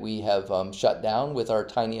think that we have shut down with our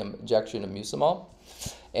tiny injection of mucimol.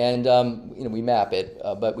 And we map it,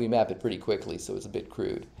 but we map it pretty quickly, so it's a bit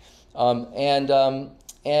crude. What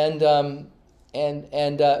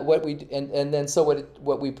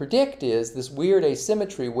we predict is this weird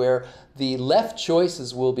asymmetry where the left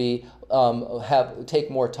choices will be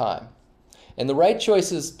take more time, And the right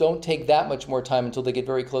choices don't take that much more time until they get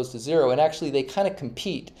very close to 0. And actually, they kind of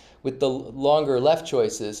compete with the longer left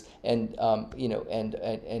choices, and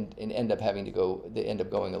and end up having to go. They end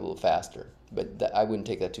up going a little faster. But I wouldn't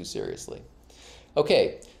take that too seriously.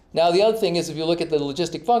 Okay. Now, the other thing is, if you look at the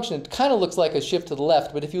logistic function, it kind of looks like a shift to the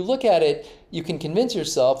left. But if you look at it, you can convince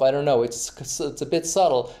yourself, I don't know, it's a bit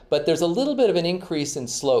subtle, but there's a little bit of an increase in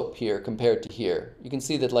slope here compared to here. You can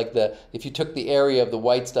see that if you took the area of the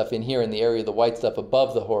white stuff in here and the area of the white stuff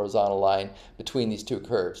above the horizontal line between these two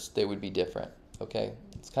curves, they would be different. Okay?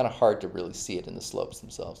 It's kind of hard to really see it in the slopes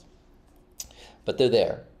themselves. But they're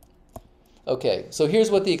there. Okay, so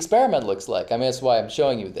here's what the experiment looks like. I mean, that's why I'm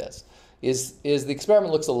showing you this. Is the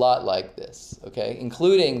experiment looks a lot like this, okay,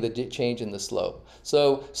 including the change in the slope.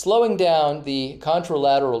 So slowing down the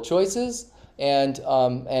contralateral choices and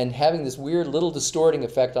having this weird little distorting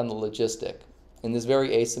effect on the logistic in this very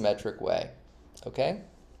asymmetric way, okay?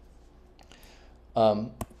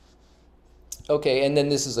 Okay, and then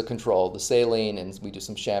this is a control, the saline, and we do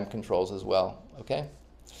some sham controls as well, okay?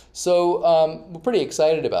 So we're pretty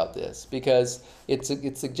excited about this because it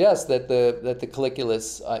suggests that the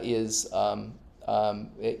colliculus is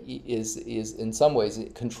in some ways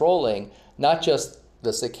controlling not just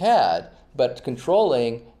the saccade, but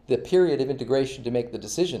controlling the period of integration to make the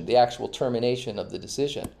decision, the actual termination of the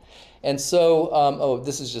decision. And so,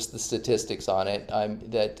 this is just the statistics on it.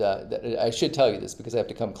 That I should tell you this because I have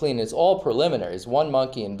to come clean. It's all preliminary. It's one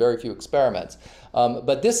monkey and very few experiments.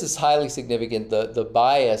 But this is highly significant. The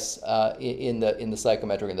bias in the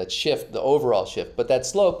psychometric and that shift, the overall shift. But that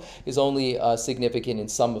slope is only significant in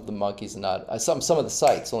some of the monkeys and not some of the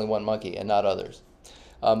sites. Only one monkey and not others.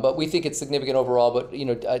 But we think it's significant overall. But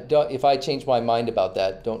if I change my mind about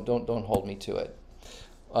that, don't hold me to it.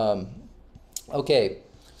 Okay.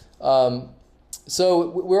 So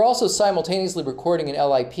we're also simultaneously recording an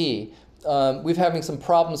LIP. We're having some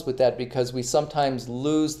problems with that because we sometimes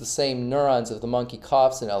lose the same neurons if the monkey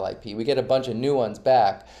coughs in LIP. We get a bunch of new ones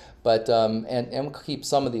back, but and keep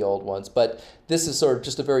some of the old ones. But this is sort of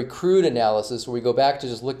just a very crude analysis where we go back to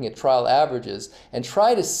just looking at trial averages and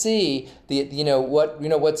try to see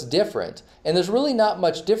what's different. And there's really not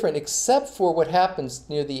much different except for what happens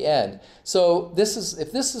near the end. So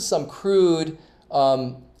if this is some crude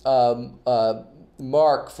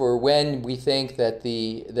mark for when we think that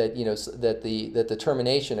the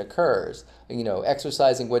termination occurs.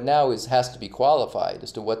 Exercising what now has to be qualified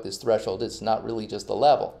as to what this threshold is. It's not really just the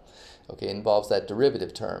level. Okay, it involves that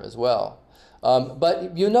derivative term as well.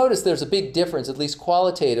 But you notice there's a big difference, at least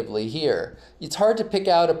qualitatively here. It's hard to pick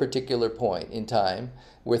out a particular point in time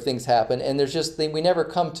where things happen, and we never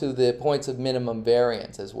come to the points of minimum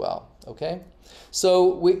variance as well. Okay.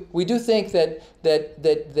 So we do think that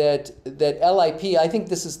LIP. I think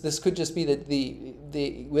this could just be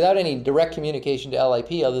the without any direct communication to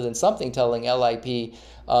LIP, other than something telling LIP,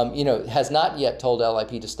 has not yet told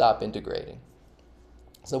LIP to stop integrating.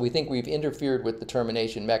 So we think we've interfered with the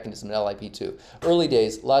termination mechanism in LIP2. Early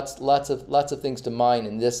days, lots of things to mine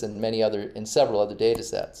in this and several other data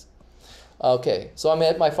sets. Okay, so I'm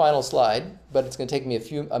at my final slide, but it's going to take me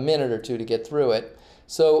a minute or two to get through it.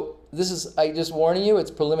 So this is, I just warning you,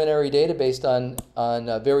 it's preliminary data based on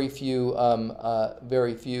very few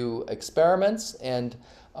experiments and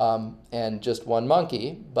just one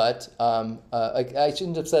monkey. But I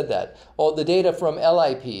shouldn't have said that. All the data from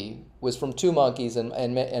LIP was from 2 monkeys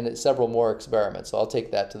and several more experiments. So I'll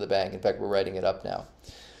take that to the bank. In fact, we're writing it up now.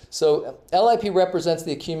 So LIP represents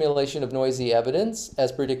the accumulation of noisy evidence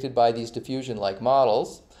as predicted by these diffusion-like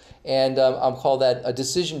models. And I'll call that a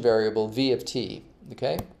decision variable, V of t.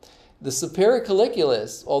 Okay? The superior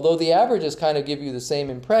colliculus, although the averages kind of give you the same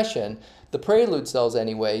impression, the prelude cells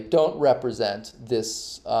anyway don't represent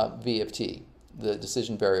this V of t, the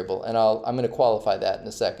decision variable. And I'm going to qualify that in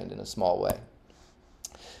a second in a small way.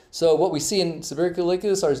 So what we see in superior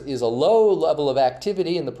colliculus is a low level of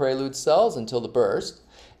activity in the prelude cells until the burst,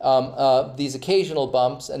 these occasional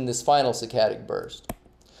bumps, and this final saccadic burst.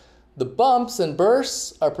 The bumps and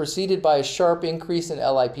bursts are preceded by a sharp increase in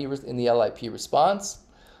the LIP response.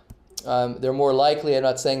 They're more likely, I'm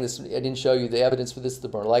not saying this, I didn't show you the evidence for this, they're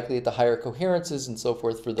more likely at the higher coherences and so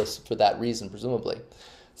forth for that reason, presumably.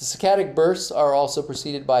 The saccadic bursts are also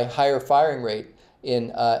preceded by higher firing rate in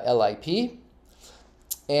LIP.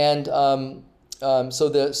 And so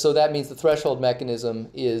that means the threshold mechanism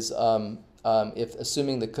is, if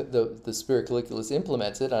assuming the superior colliculus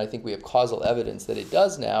implements it, and I think we have causal evidence that it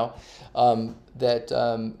does now, that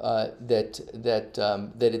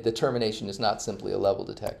the termination is not simply a level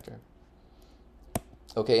detector.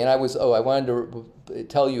 Okay, and I wanted to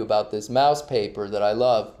tell you about this mouse paper that I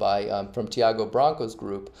love by from Tiago Branco's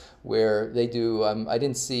group, where they do. I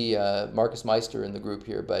didn't see Marcus Meister in the group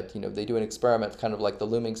here, but they do an experiment kind of like the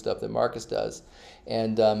looming stuff that Marcus does,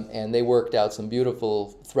 and they worked out some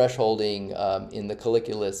beautiful thresholding in the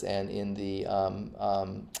colliculus and in the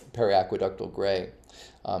periaqueductal gray.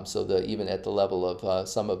 So even at the level of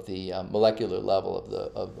some of the molecular level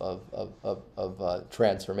of the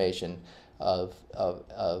transformation of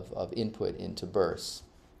input into bursts.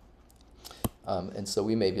 And so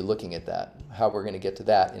we may be looking at that. How we're going to get to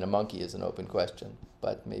that in a monkey is an open question,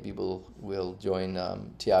 but maybe we'll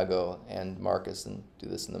join Tiago and Marcus and do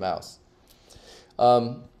this in the mouse.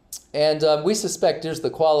 And we suspect, here's the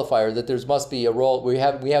qualifier, that there must be a role. We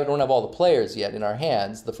don't have all the players yet in our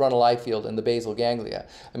hands, the frontal eye field and the basal ganglia.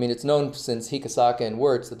 I mean, it's known since Hikosaka and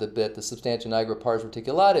Wirtz that the substantia nigra pars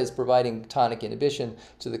reticulata is providing tonic inhibition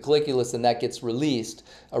to the colliculus, and that gets released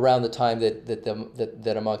around the time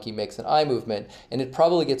that a monkey makes an eye movement, and it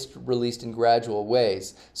probably gets released in gradual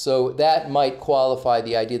ways. So that might qualify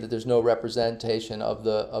the idea that there's no representation of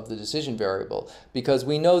the decision variable, because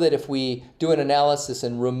we know that if we do an analysis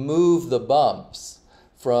and remove the bumps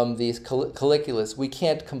from these colliculus, we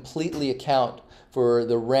can't completely account for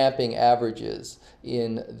the ramping averages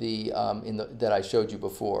in the that I showed you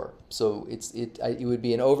before. So it would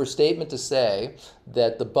be an overstatement to say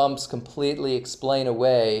that the bumps completely explain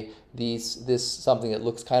away this something that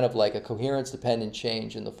looks kind of like a coherence-dependent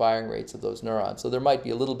change in the firing rates of those neurons. So there might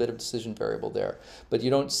be a little bit of decision variable there, but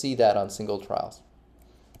you don't see that on single trials.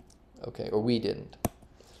 Okay, or we didn't.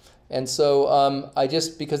 And so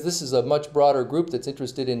because this is a much broader group that's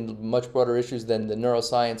interested in much broader issues than the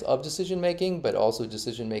neuroscience of decision-making, but also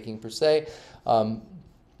decision-making per se, I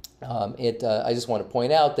just want to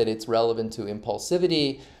point out that it's relevant to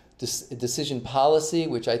impulsivity, decision policy,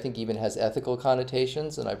 which I think even has ethical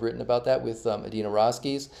connotations, and I've written about that with Adina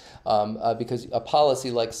Roskies, because a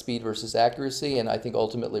policy like speed versus accuracy, and I think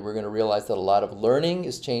ultimately we're going to realize that a lot of learning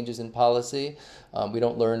is changes in policy. We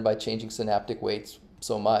don't learn by changing synaptic weights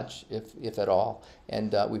so much, if at all,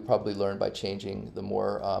 and we probably learn by changing the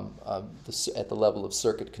more at the level of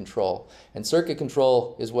circuit control. And circuit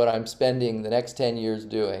control is what I'm spending the next 10 years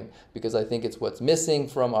doing, because I think it's what's missing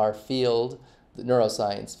from our field, the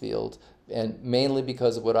neuroscience field, and mainly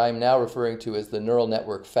because of what I'm now referring to as the neural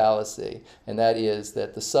network fallacy, and that is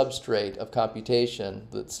that the substrate of computation,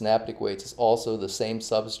 the synaptic weights, is also the same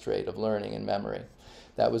substrate of learning and memory.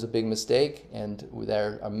 That was a big mistake, and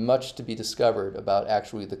there are much to be discovered about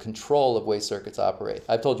actually the control of way circuits operate.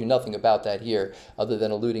 I've told you nothing about that here, other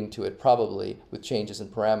than alluding to it probably with changes in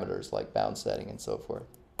parameters like bound setting and so forth.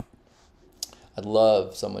 I'd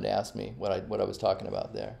love someone to ask me what I was talking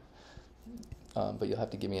about there, but you'll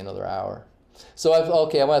have to give me another hour. So I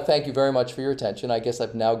want to thank you very much for your attention. I guess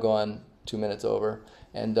I've now gone 2 minutes over.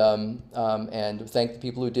 And thank the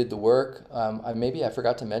people who did the work. Maybe I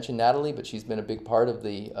forgot to mention Natalie, but she's been a big part of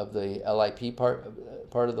the LIP part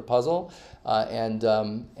of the puzzle, and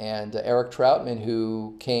Eric Troutman,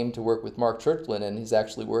 who came to work with Mark Churchland, and he's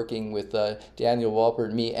actually working with Daniel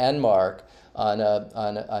Walpert, me, and Mark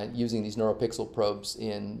on using these neuropixel probes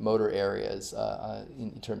in motor areas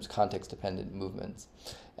in terms of context-dependent movements.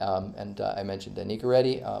 I mentioned Anika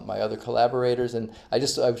Reddy, my other collaborators, and I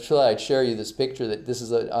thought I'd share you this picture. That this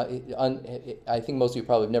is I think most of you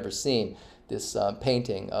probably have never seen this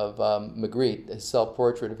painting of Magritte, a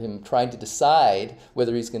self-portrait of him trying to decide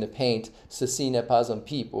whether he's going to paint Ceci n'est pas un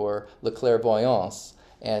pipe or La Clairvoyance,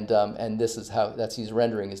 and this is he's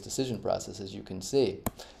rendering his decision process, as you can see,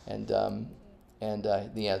 and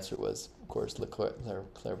the answer was, of course, La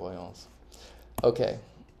Clairvoyance. Okay,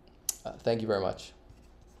 thank you very much.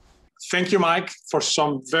 Thank you, Mike, for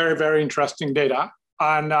some very, very interesting data.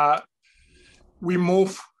 And we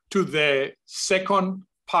move to the second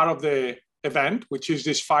part of the event, which is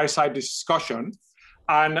this fireside discussion.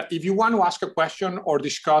 And if you want to ask a question or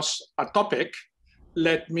discuss a topic,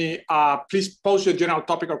 let me please pose a general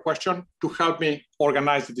topic or question to help me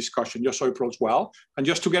organize the discussion, just so it flows well. And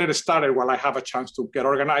just to get it started while I have a chance to get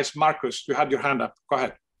organized, Marcus, you had your hand up. Go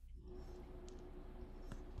ahead.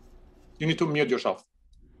 You need to mute yourself.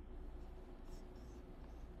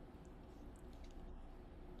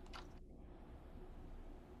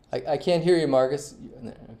 I can't hear you, Marcus.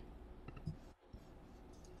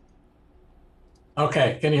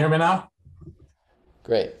 Okay, can you hear me now?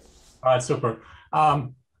 Great. All right, super. Hi,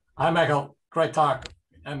 Michael. Great talk,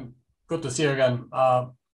 and good to see you again.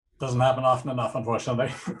 Doesn't happen often enough,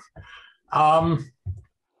 unfortunately. I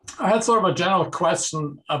had sort of a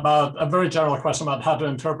very general question about how to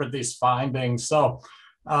interpret these findings. So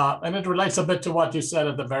And it relates a bit to what you said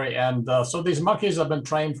at the very end. So these monkeys have been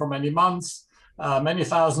trained for many months, many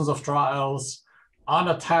thousands of trials on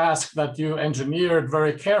a task that you engineered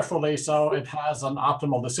very carefully so it has an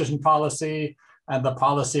optimal decision policy, and the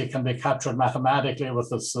policy can be captured mathematically with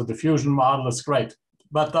this diffusion model. It's great.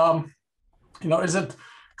 But is it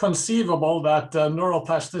conceivable that neural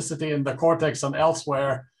plasticity in the cortex and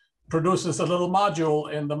elsewhere produces a little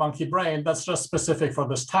module in the monkey brain that's just specific for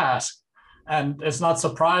this task? And it's not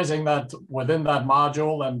surprising that within that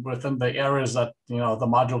module and within the areas that the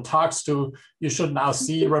module talks to, you should now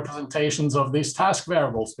see representations of these task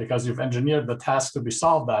variables because you've engineered the task to be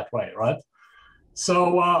solved that way, right?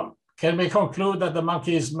 So can we conclude that the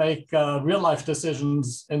monkeys make real life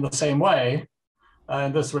decisions in the same way?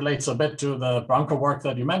 And this relates a bit to the Bronco work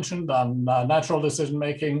that you mentioned on natural decision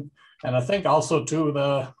making, and I think also to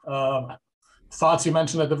the thoughts you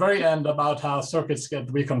mentioned at the very end about how circuits get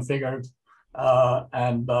reconfigured.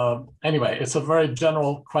 Anyway, it's a very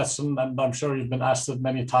general question, and I'm sure you've been asked it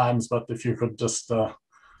many times, but if you could just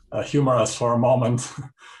humor us for a moment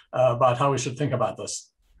about how we should think about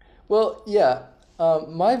this. Well, yeah.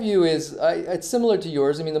 My view is it's similar to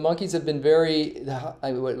yours. I mean, the monkeys have been I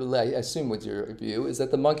assume with your view is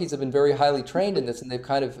that the monkeys have been very highly trained in this, and they've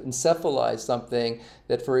kind of encephalized something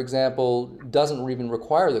that, for example, doesn't even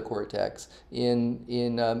require the cortex in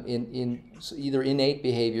either innate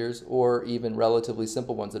behaviors or even relatively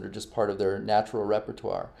simple ones that are just part of their natural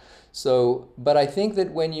repertoire. So, but I think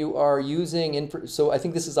that when you are using, so I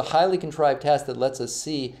think this is a highly contrived test that lets us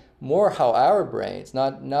see more how our brains,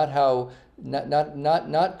 not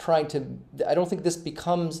trying to, I don't think this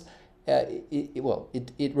becomes,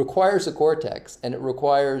 it requires a cortex, and it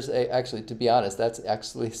requires actually, to be honest, that's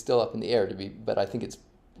actually still up in the air but I think it's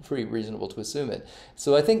pretty reasonable to assume it.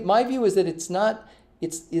 So I think my view is that it's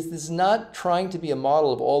not trying to be a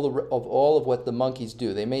model of all of what the monkeys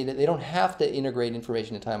do. They don't have to integrate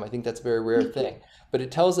information in time. I think that's a very rare thing. But it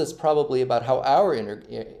tells us probably about how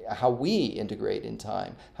we integrate in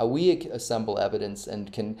time, how we assemble evidence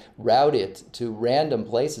and can route it to random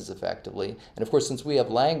places effectively. And of course, since we have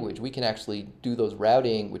language, we can actually do those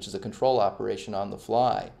routing, which is a control operation on the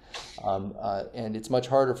fly. And it's much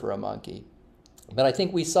harder for a monkey. But I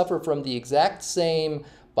think we suffer from the exact same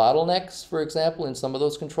bottlenecks, for example, in some of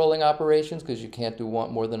those controlling operations, because you can't do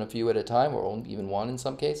more than a few at a time, or even one in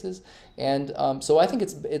some cases. And so I think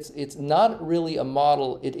it's not really a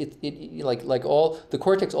model. Like all the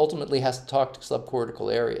cortex ultimately has to talk to subcortical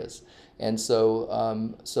areas, and so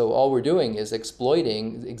all we're doing is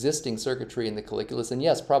exploiting existing circuitry in the colliculus, and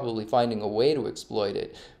yes, probably finding a way to exploit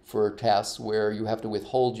it for tasks where you have to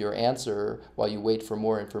withhold your answer while you wait for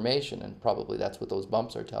more information, and probably that's what those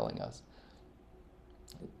bumps are telling us.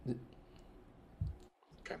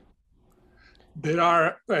 Okay. There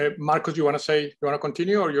are, Marcos, you want to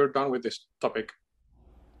continue, or you're done with this topic?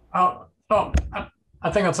 No,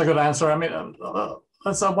 I think that's a good answer. I mean,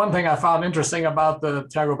 that's one thing I found interesting about the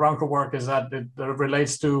Thiago Branco work is that it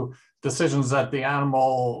relates to decisions that the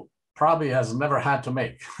animal probably has never had to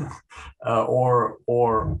make,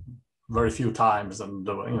 or very few times. And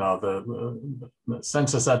the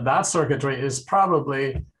sense is that circuitry is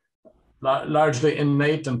probably largely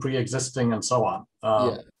innate and pre-existing and so on.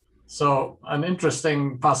 So an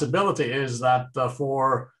interesting possibility is that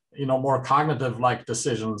for more cognitive-like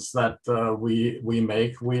decisions that we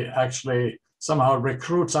make, we actually somehow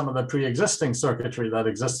recruit some of the pre-existing circuitry that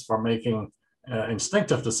exists for making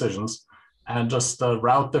instinctive decisions and just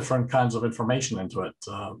route different kinds of information into it.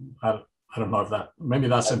 I don't know if maybe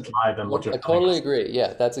that's implied in what you're telling us. I totally agree.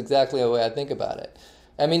 Yeah, that's exactly the way I think about it.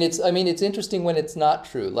 I mean, it's interesting when it's not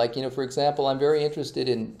true. Like, for example, I'm very interested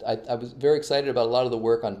in, I was very excited about a lot of the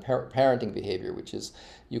work on parenting behavior, which is,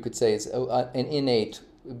 you could say, is an innate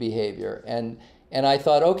behavior. And I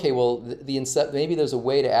thought, okay, well, maybe there's a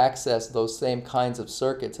way to access those same kinds of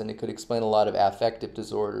circuits, and it could explain a lot of affective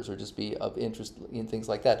disorders or just be of interest in things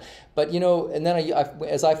like that. But, and then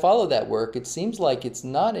as I follow that work, it seems like it's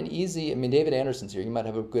not an easy, I mean, David Anderson's here, he might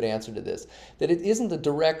have a good answer to this, that it isn't a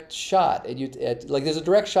direct shot. Like there's a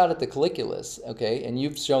direct shot at the colliculus, okay, and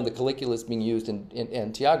you've shown the colliculus being used,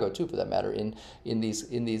 and Tiago too, for that matter, in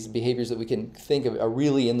these behaviors that we can think of are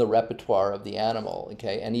really in the repertoire of the animal,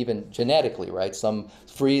 okay, and even genetically, right? Some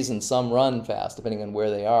freeze and some run fast, depending on where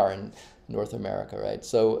they are in North America, right?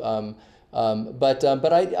 So, but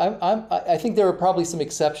I think there are probably some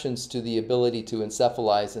exceptions to the ability to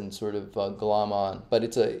encephalize and sort of glom on, but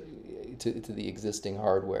it's to the existing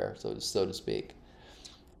hardware, so to speak.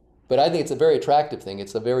 But I think it's a very attractive thing.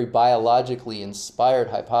 It's a very biologically inspired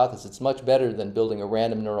hypothesis. It's much better than building a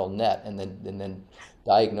random neural net and then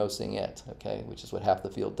diagnosing it, okay, which is what half the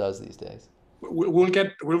field does these days. we'll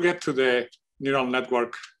get to the neural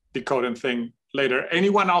network decoding thing later.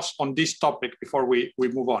 Anyone else on this topic before we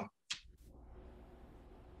move on?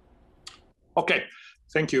 Okay,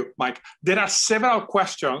 thank you, Mike. There are several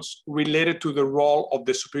questions related to the role of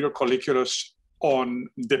the superior colliculus on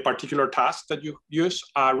the particular task that you use.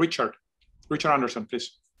 Richard Anderson,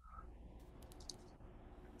 please.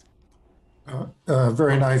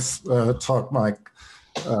 Very nice talk, Mike.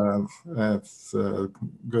 It's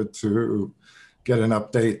good to get an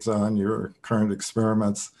update on your current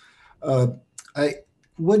experiments. I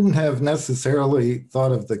wouldn't have necessarily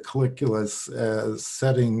thought of the colliculus as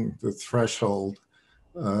setting the threshold.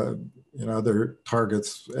 Other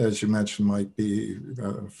targets, as you mentioned, might be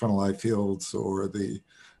frontal eye fields or the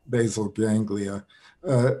basal ganglia.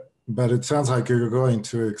 But it sounds like you're going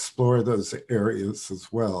to explore those areas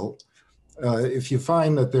as well. If you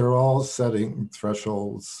find that they're all setting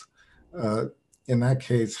thresholds, in that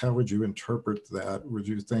case, how would you interpret that? Would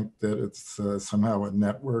you think that it's somehow a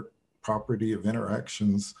network property of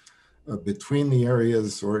interactions between the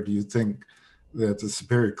areas, or do you think that the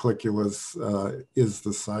superior colliculus is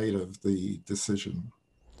the site of the decision?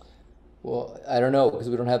 Well, I don't know, because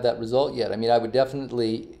we don't have that result yet. I mean, I would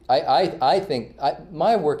definitely, I think,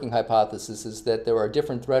 my working hypothesis is that there are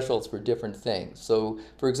different thresholds for different things. So,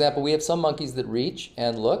 for example, we have some monkeys that reach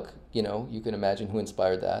and look, you can imagine who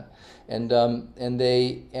inspired that. And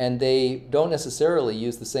they don't necessarily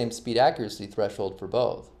use the same speed accuracy threshold for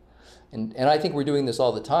both. And I think we're doing this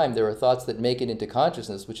all the time. There are thoughts that make it into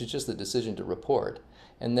consciousness, which is just the decision to report.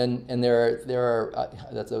 And there are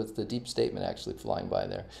that's the deep statement actually flying by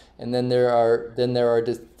there. And then there are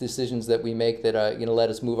decisions that we make that are let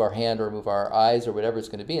us move our hand or move our eyes or whatever it's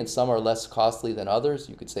going to be. And some are less costly than others.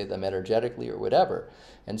 You could say them energetically or whatever.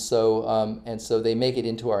 And so they make it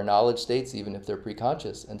into our knowledge states, even if they're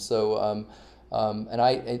preconscious. And so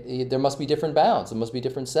there must be different bounds. There must be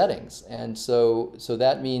different settings. And so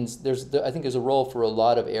that means I think there's a role for a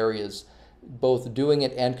lot of areas, both doing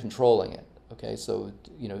it and controlling it. Okay, so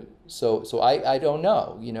I don't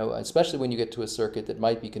know, especially when you get to a circuit that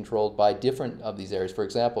might be controlled by different of these areas. For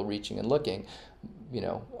example, reaching and looking,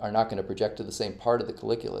 are not going to project to the same part of the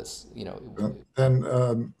colliculus.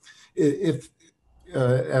 Then if,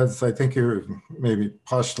 as I think you're maybe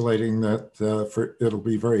postulating that it'll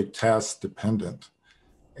be very task dependent,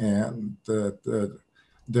 and that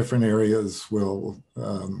different areas will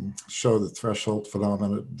show the threshold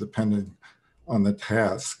phenomena depending on the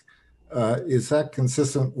task. Is that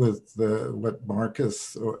consistent with what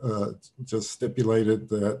Marcus just stipulated,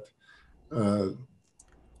 that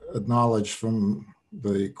knowledge from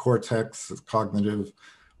the cortex of cognitive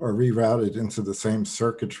are rerouted into the same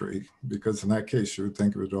circuitry? Because in that case, you would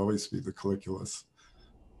think it would always be the colliculus.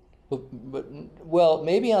 Well,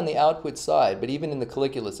 maybe on the output side, but even in the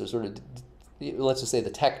colliculus, there's sort of, let's just say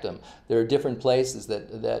the tectum, there are different places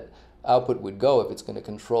that output would go if it's going to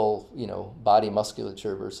control, body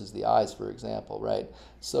musculature versus the eyes, for example, right?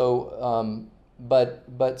 So,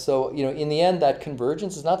 in the end, that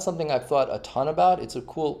convergence is not something I've thought a ton about. It's a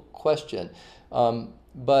cool question,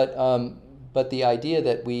 but the idea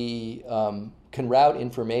that we can route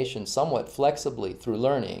information somewhat flexibly through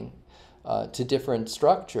learning to different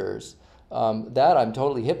structures. That I'm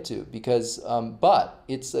totally hip to, because, but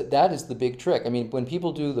that is the big trick. I mean, when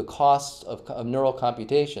people do the costs of neural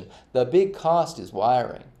computation, the big cost is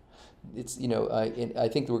wiring. It's, I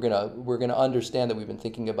think we're gonna understand that we've been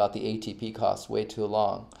thinking about the ATP costs way too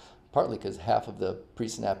long, partly because half of the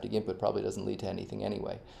presynaptic input probably doesn't lead to anything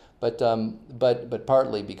anyway, but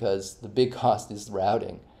partly because the big cost is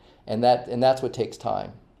routing, and that's what takes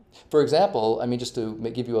time. For example, I mean, just to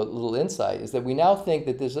give you a little insight, is that we now think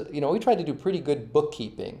that there's, we tried to do pretty good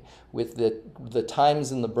bookkeeping with the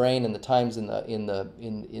times in the brain and the times in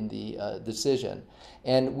the decision,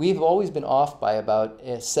 and we've always been off by about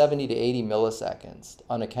 70 to 80 milliseconds,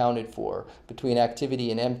 unaccounted for, between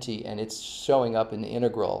activity and empty, and it's showing up in the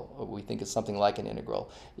integral. Or we think it's something like an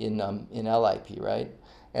integral in LIP, right?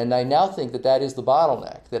 And I now think that is the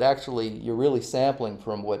bottleneck. That actually you're really sampling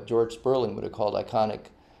from what George Sperling would have called iconic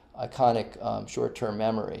short-term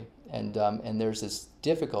memory, and there's this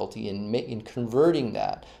difficulty in converting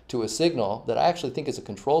that to a signal that I actually think is a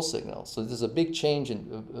control signal. So there's a big change in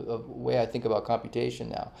the way I think about computation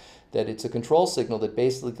now, that it's a control signal that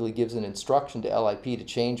basically gives an instruction to LIP to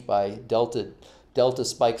change by delta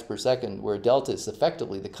spikes per second, where delta is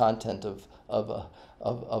effectively the content of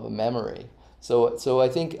a memory. So I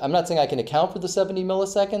think, I'm not saying I can account for the 70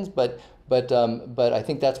 milliseconds, but I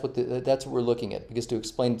think that's what we're looking at, because to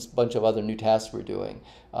explain a bunch of other new tasks we're doing,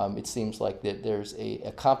 it seems like that there's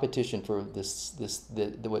a competition for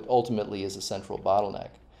what ultimately is a central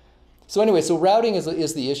bottleneck. So anyway, so routing is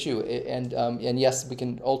the issue, and yes, we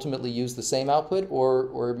can ultimately use the same output,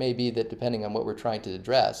 or it may be that depending on what we're trying to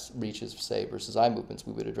address, reaches, say, versus eye movements,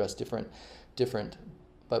 we would address different,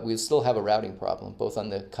 but we still have a routing problem, both on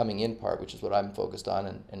the coming in part, which is what I'm focused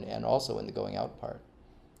on, and also in the going out part.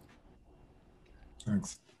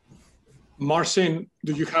 Thanks. Marcin,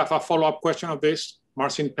 do you have a follow-up question of this?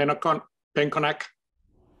 Marcin Penkonak?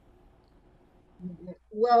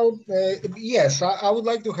 Well, yes, I would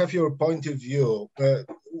like to have your point of view.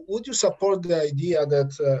 Would you support the idea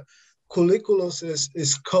that colliculus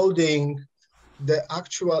is coding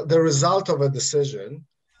the result of a decision,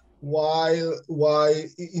 while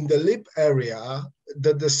in the lip area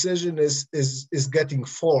the decision is getting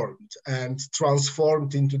formed and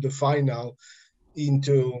transformed into the final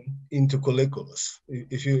into colliculus,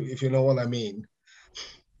 if you know what I mean?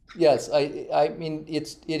 Yes, I mean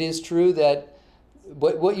it is true that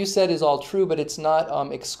what you said is all true, but it's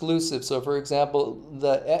not exclusive. So, for example,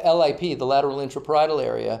 the LIP, the lateral intraparietal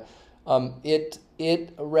area,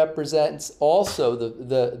 it represents also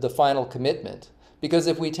the final commitment. Because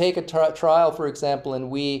if we take a trial, for example,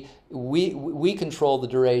 and we control the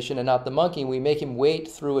duration and not the monkey, and we make him wait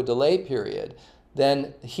through a delay period,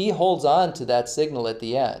 then he holds on to that signal at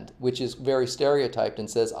the end, which is very stereotyped and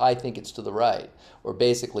says, I think it's to the right. Or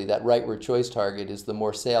basically that rightward choice target is the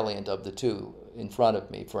more salient of the two in front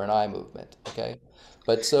of me for an eye movement, okay?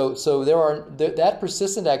 But so that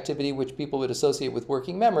persistent activity, which people would associate with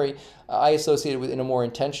working memory, I associate with in a more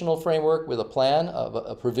intentional framework with a plan of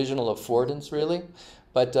a provisional affordance, really.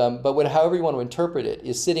 But however you want to interpret it,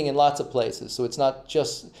 is sitting in lots of places. So it's not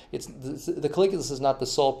just, the colliculus is not the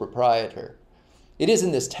sole proprietor. It is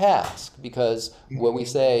in this task, because what we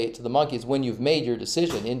say to the monkey is when you've made your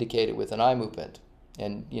decision, indicate it with an eye movement.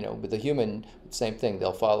 And, you know, with the human, same thing,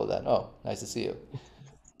 they'll follow that. Oh, nice to see you,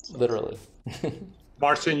 literally.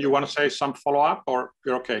 Marcin, you want to say some follow-up, or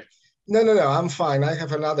you're okay? No, I'm fine. I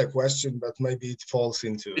have another question, but maybe it falls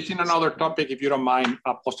into... It's in another topic, if you don't mind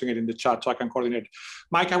posting it in the chat so I can coordinate.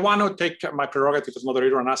 Mike, I want to take my prerogative as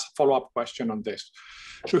moderator and ask a follow-up question on this.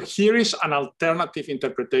 So here is an alternative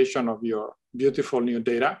interpretation of your beautiful new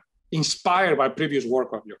data, inspired by previous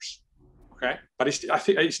work of yours, okay? But I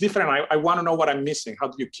think it's different. I want to know what I'm missing. How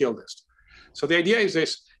do you kill this? So the idea is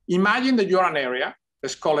this. Imagine that you're an area,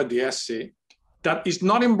 let's call it the SC, that is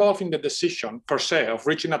not involved in the decision, per se, of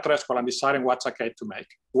reaching a threshold and deciding what saccade to make,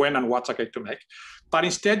 when and what saccade to make. But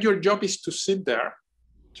instead, your job is to sit there.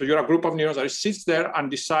 So you're a group of neurons that sits there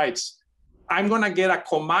and decides, I'm going to get a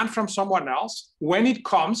command from someone else. When it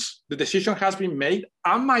comes, the decision has been made,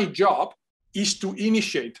 and my job is to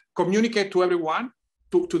initiate, communicate to everyone,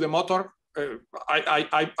 to the motor,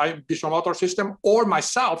 visual motor system, or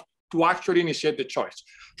myself to actually initiate the choice.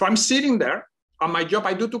 So I'm sitting there, and my job,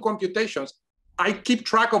 I do two computations. I keep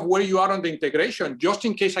track of where you are on the integration, just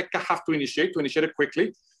in case I have to initiate it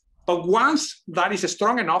quickly. But once that is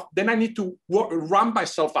strong enough, then I need to ramp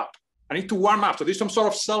myself up. I need to warm up. So there's some sort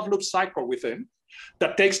of self-loop cycle within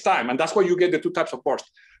that takes time. And that's why you get the two types of burst.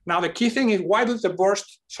 Now, the key thing is, why does the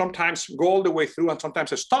burst sometimes go all the way through and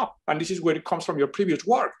sometimes stop? And this is where it comes from your previous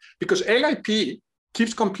work, because LIP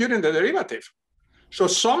keeps computing the derivative. So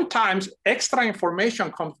sometimes extra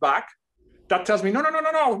information comes back that tells me, no,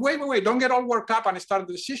 wait, don't get all worked up and start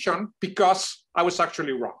the decision because I was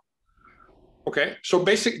actually wrong. Okay, so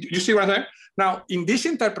basically, you see what I'm saying? Now, in this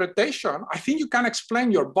interpretation, I think you can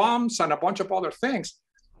explain your bombs and a bunch of other things,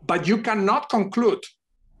 but you cannot conclude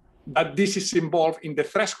that this is involved in the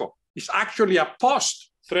threshold. It's actually a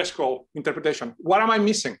post-threshold interpretation. What am I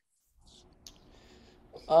missing?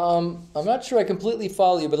 I'm not sure I completely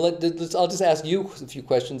follow you, but I'll just ask you a few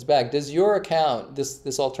questions back. Does your account,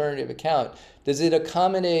 this alternative account, does it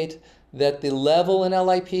accommodate that the level in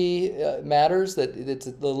LIP matters, that it's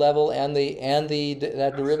the level and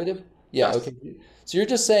that derivative? Yeah, okay. So you're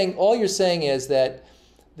just saying, all you're saying is that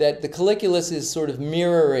the colliculus is sort of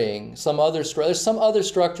mirroring some other structure. There's some other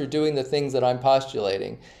structure doing the things that I'm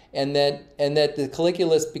postulating, and that the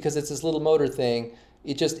colliculus, because it's this little motor thing,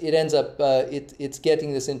 it ends up it's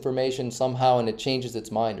getting this information somehow, and it changes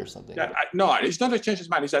its mind or something. Yeah, no, it's not to change its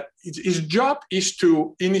mind. It's that its job is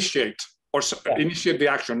to initiate initiate the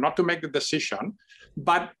action, not to make the decision.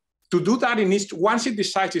 But to do that, it needs to, once it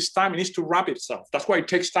decides it's time, it needs to wrap itself. That's why it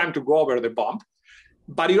takes time to go over the bump.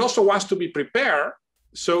 But it also wants to be prepared,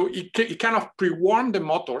 so it kind of pre-warm the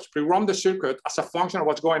motors, pre-warm the circuit as a function of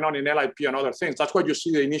what's going on in LIP and other things. That's why you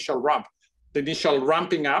see the initial ramp, the initial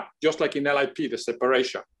ramping up, just like in LIP, the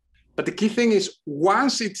separation. But the key thing is,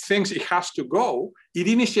 once it thinks it has to go, it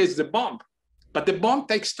initiates the bump. But the bump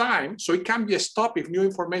takes time, so it can be a stop if new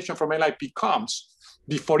information from LIP comes.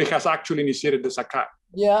 before it has actually initiated the saccade.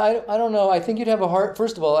 Yeah, I don't know. I think you'd have a hard,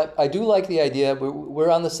 first of all, I do like the idea. We're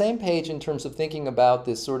on the same page in terms of thinking about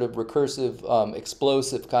this sort of recursive,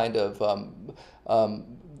 explosive kind of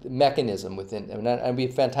mechanism within, and it'd be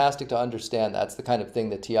fantastic to understand that's the kind of thing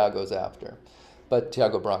that Tiago's after, but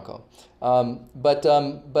Tiago Branco. So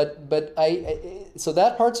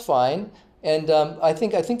that part's fine. And I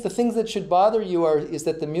think the things that should bother you is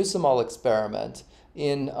that the Musimol experiment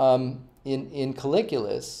in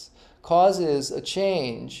colliculus causes a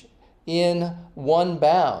change in one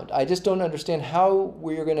bound. I just don't understand how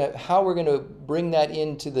we're gonna bring that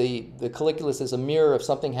into the colliculus as a mirror of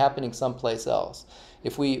something happening someplace else.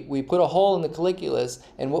 If we put a hole in the colliculus,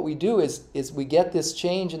 and what we do is we get this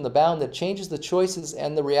change in the bound that changes the choices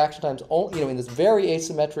and the reaction times, in this very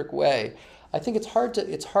asymmetric way. I think it's hard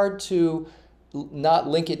to not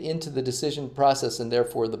link it into the decision process and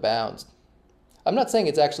therefore the bounds. I'm not saying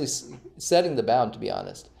it's actually setting the bound, to be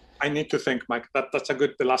honest. I need to think, Mike.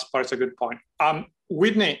 The last part is a good point.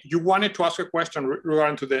 Whitney, you wanted to ask a question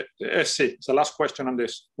regarding to the SC. It's the last question on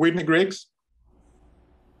this. Whitney Griggs?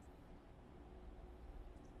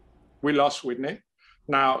 We lost Whitney.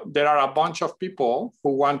 Now, there are a bunch of people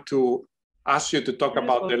who want to ask you to talk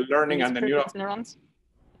about the learning and the neurons.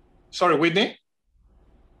 Sorry, Whitney?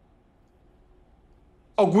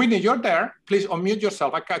 Oh, Whitney, you're there. Please unmute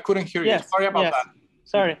yourself. I couldn't hear you. Yes, sorry about that.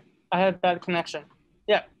 Sorry, I had bad connection.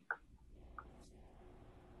 Yeah.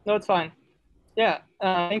 No, it's fine. Yeah,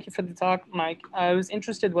 thank you for the talk, Mike. I was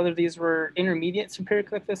interested whether these were intermediate superior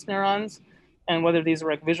colliculus neurons and whether these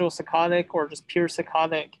were like visual saccadic or just pure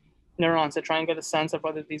saccadic neurons, to try and get a sense of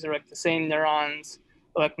whether these are like the same neurons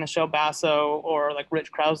like Michel Basso or like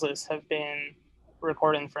Rich Krausless have been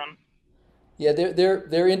recording from. Yeah,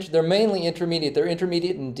 they're mainly intermediate. They're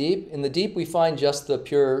intermediate and deep. In the deep, we find just the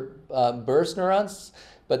pure burst neurons,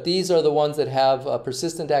 but these are the ones that have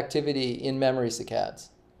persistent activity in memory saccades.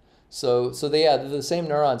 So they're the same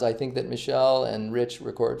neurons, I think, that Michel and Rich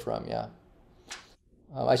record from, yeah.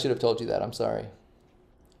 I should have told you that, I'm sorry.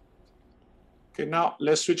 Okay, now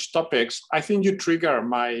let's switch topics. I think you trigger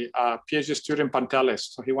my PhD student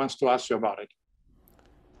Pantelis, so he wants to ask you about it.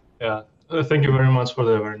 Yeah, thank you very much for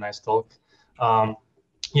the very nice talk.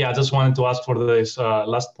 Yeah, I just wanted to ask for this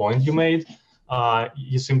last point you made.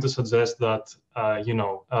 You seem to suggest that,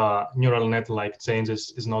 neural net-like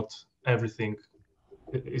changes is not everything,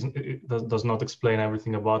 it does not explain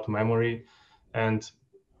everything about memory, and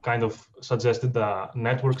kind of suggested the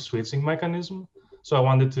network switching mechanism. So I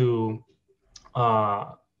wanted to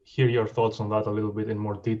hear your thoughts on that a little bit in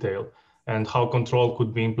more detail, and how control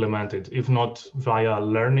could be implemented, if not via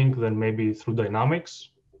learning, then maybe through dynamics.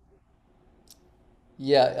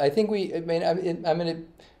 Yeah, I think I'm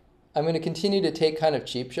going to continue to take kind of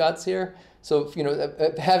cheap shots here. So,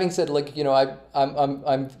 having said, like,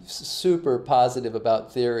 I'm super positive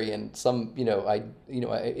about theory, and some, I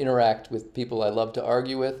interact with people I love to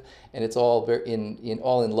argue with, and it's all very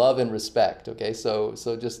all in love and respect. Okay, so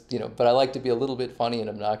just but I like to be a little bit funny and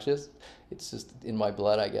obnoxious. It's just in my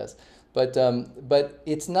blood, I guess. But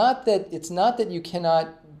it's not that you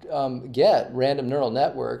cannot get random neural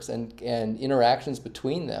networks and interactions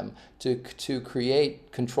between them to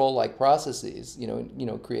create control-like processes,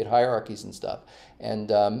 create hierarchies and stuff.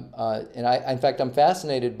 And in fact, I'm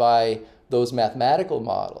fascinated by those mathematical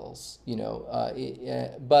models,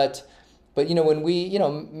 but when we,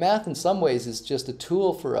 math in some ways is just a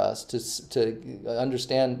tool for us to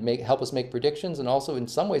understand, help us make predictions, and also in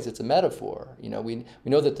some ways it's a metaphor. We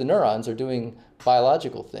know that the neurons are doing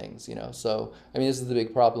biological things. So I mean, this is the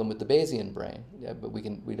big problem with the Bayesian brain. Yeah, but we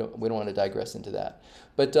don't want to digress into that.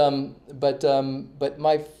 But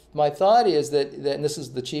my thought is that and this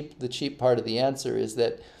is the cheap part of the answer is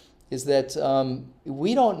that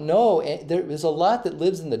we don't know. There's a lot that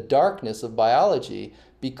lives in the darkness of biology,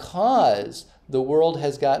 because the world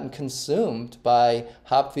has gotten consumed by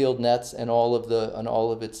Hopfield nets and all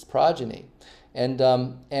of its progeny, and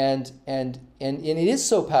it is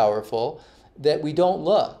so powerful that we don't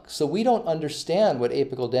look. So we don't understand what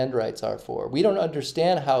apical dendrites are for. We don't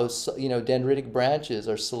understand how dendritic branches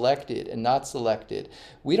are selected and not selected.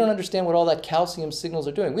 We don't understand what all that calcium signals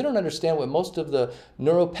are doing. We don't understand what most of the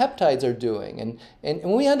neuropeptides are doing. And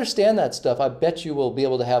when we understand that stuff, I bet you we'll be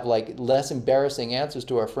able to have like less embarrassing answers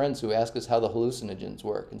to our friends who ask us how the hallucinogens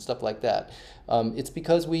work and stuff like that. It's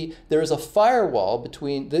because there is a firewall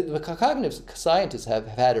between, the cognitive scientists have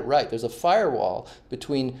had it right. There's a firewall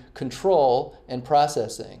between control and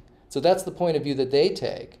processing. So that's the point of view that they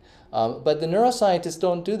take. But the neuroscientists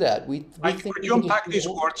don't do that. Could you unpack these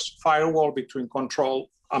words, firewall between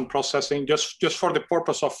control and processing, just for the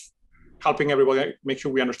purpose of helping everybody make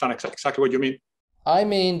sure we understand exactly what you mean? I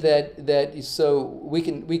mean that so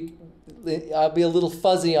I'll be a little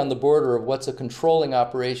fuzzy on the border of what's a controlling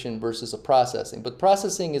operation versus a processing. But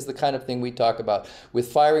processing is the kind of thing we talk about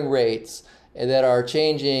with firing rates that are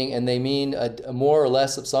changing, and they mean a more or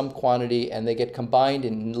less of some quantity, and they get combined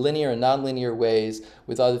in linear and nonlinear ways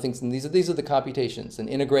with other things. And these are the computations. And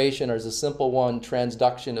integration is a simple one,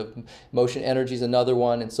 transduction of motion energy is another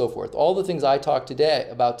one, and so forth. All the things I talked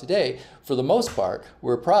about today, for the most part,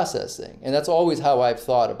 were processing, and that's always how I've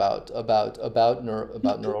thought about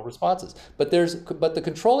neural responses. But the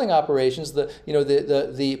controlling operations,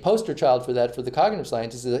 the poster child for that for the cognitive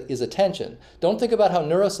scientists is attention. Don't think about how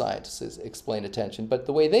neuroscientists explain attention, but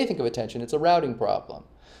the way they think of attention, it's a routing problem.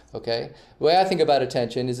 Okay, the way I think about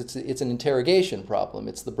attention is it's an interrogation problem.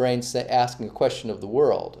 It's the brain asking a question of the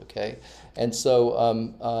world. Okay, and so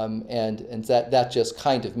and that just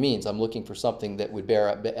kind of means I'm looking for something that would bear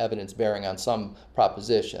evidence bearing on some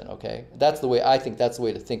proposition. Okay, that's the way I think. That's the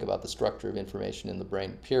way to think about the structure of information in the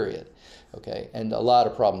brain. Period. Okay, and a lot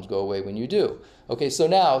of problems go away when you do. Okay, so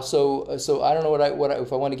now, so I don't know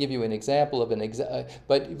if I want to give you an example of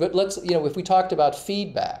but let's if we talked about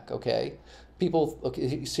feedback. Okay.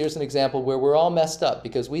 Here's an example where we're all messed up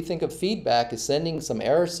because we think of feedback as sending some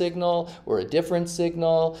error signal or a different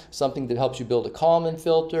signal, something that helps you build a Kalman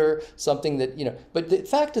filter, something that, but the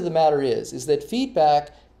fact of the matter is that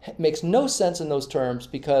feedback makes no sense in those terms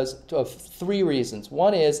because of three reasons.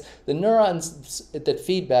 One is the neurons that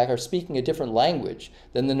feedback are speaking a different language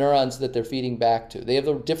than the neurons that they're feeding back to. They have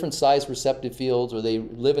a different size receptive fields, or they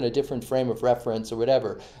live in a different frame of reference or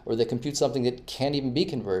whatever, or they compute something that can't even be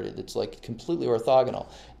converted. It's like completely orthogonal.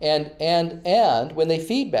 And when they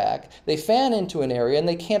feedback, they fan into an area and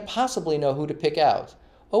they can't possibly know who to pick out.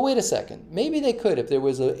 Oh, wait a second. Maybe they could if there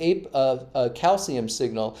was a calcium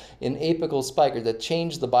signal in apical spiker that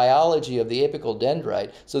changed the biology of the apical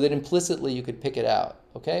dendrite so that implicitly you could pick it out.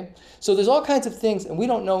 Okay? So there's all kinds of things, and we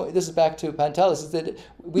don't know, this is back to Pantelis, is that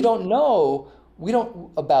we don't know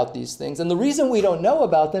about these things. And the reason we don't know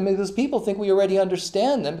about them is because people think we already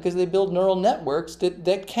understand them because they build neural networks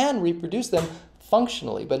that can reproduce them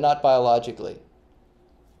functionally, but not biologically.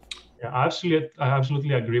 Yeah, I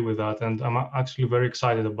absolutely agree with that, and I'm actually very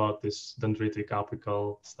excited about this dendritic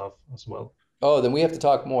apical stuff as well. Oh, then we have to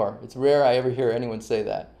talk more. It's rare I ever hear anyone say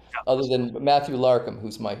that, other than Matthew Larkham,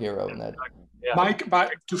 who's my hero in that. Yeah. Mike,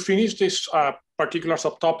 but to finish this particular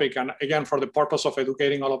subtopic, and again for the purpose of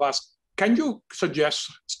educating all of us, can you suggest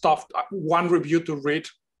one review to read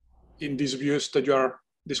in these views that you are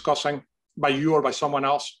discussing by you or by someone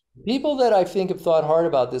else? People that I think have thought hard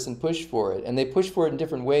about this and pushed for it, and they pushed for it in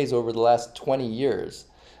different ways over the last 20 years,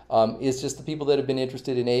 is just the people that have been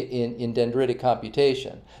interested in dendritic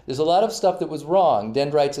computation. There's a lot of stuff that was wrong.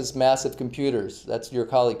 Dendrites as massive computers. That's your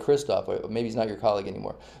colleague Christoph, or maybe he's not your colleague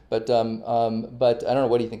anymore. But I don't know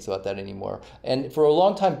what he thinks about that anymore. And for a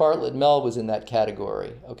long time, Bartlett Mell was in that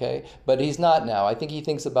category, okay? But he's not now. I think he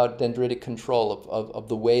thinks about dendritic control of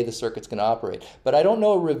the way the circuit's going to operate. But I don't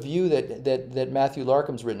know a review that Matthew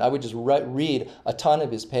Larkham's written. I would just read a ton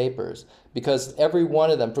of his papers, because every one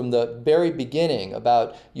of them from the very beginning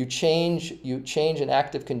about you change an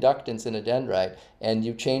active conductance in a dendrite, and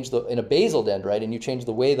you change in a basal dendrite, and you change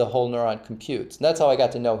the way the whole neuron computes. And that's how I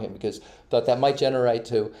got to know him, because I thought that might generate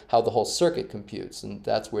to how the whole circuit computes, and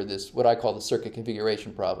that's where this, what I call the circuit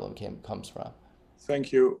configuration problem, comes from.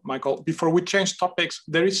 Thank you, Michael. Before we change topics,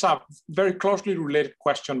 there is a very closely related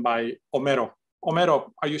question by Homero.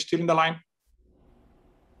 Homero, are you still in the line?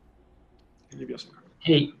 I'll give you a second.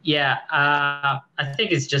 Hey, yeah, I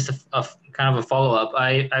think it's just a kind of a follow-up.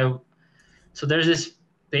 So there's this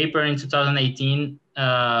paper in 2018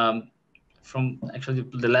 from actually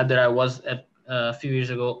the lab that I was at a few years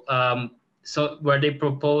ago. So where they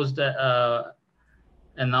proposed an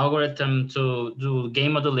algorithm to do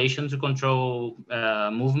gain modulation to control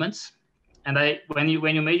movements. And when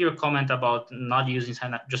you made your comment about not using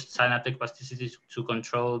just synaptic plasticity to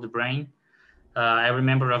control the brain, I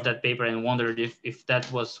remember of that paper and wondered if that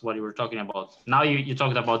was what you were talking about. Now you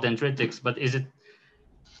talked about dendritics, but is it?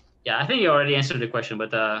 Yeah, I think you already answered the question,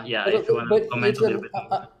 but yeah, if you want to comment a little bit.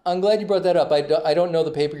 I'm glad you brought that up. I don't know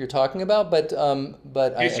the paper you're talking about, but in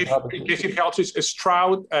case it helps, it's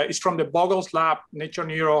Stroud. It's from the Bogle's lab, Nature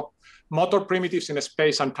Neuro, motor primitives in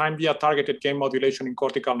space and time via targeted gain modulation in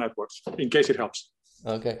cortical networks. In case it helps.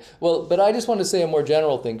 Okay. Well, but I just want to say a more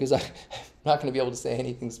general thing, because I'm not going to be able to say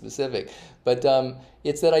anything specific. But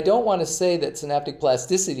it's that I don't want to say that synaptic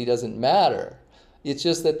plasticity doesn't matter. It's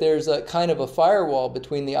just that there's a kind of a firewall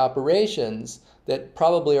between the operations that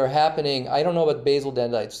probably are happening. I don't know about basal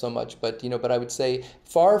dendrites so much, but but I would say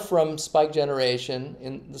far from spike generation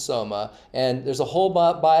in the soma, and there's a whole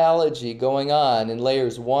biology going on in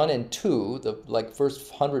layers 1 and 2, the first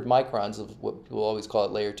 100 microns of what people always call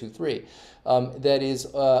it layer 2, 3, that is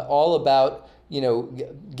all about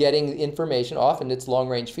getting information. Often it's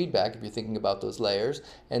long-range feedback if you're thinking about those layers,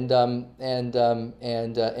 and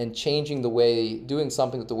changing the way, doing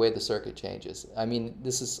something with the way the circuit changes. I mean,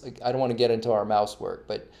 this is, I don't want to get into our mouse work,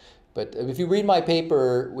 but if you read my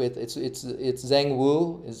paper with it's Zheng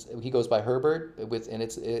Wu, he goes by Herbert, and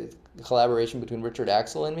it's a collaboration between Richard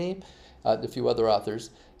Axel and me, a few other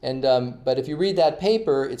authors. And but if you read that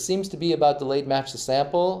paper, it seems to be about delayed match to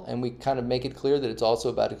sample, and we kind of make it clear that it's also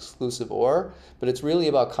about exclusive OR, but it's really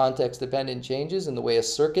about context-dependent changes in the way a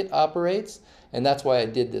circuit operates, and that's why I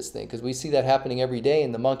did this thing, because we see that happening every day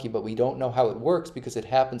in the monkey, but we don't know how it works because it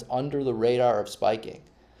happens under the radar of spiking,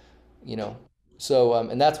 So,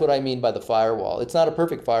 and that's what I mean by the firewall. It's not a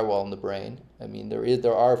perfect firewall in the brain. I mean,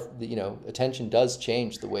 there are, attention does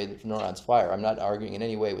change the way that neurons fire. I'm not arguing in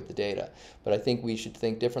any way with the data, but I think we should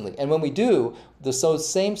think differently. And when we do, the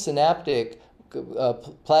same synaptic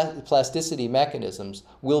plasticity mechanisms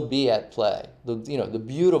will be at play. The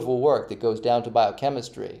beautiful work that goes down to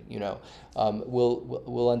biochemistry,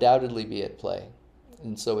 will undoubtedly be at play.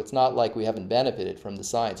 And so it's not like we haven't benefited from the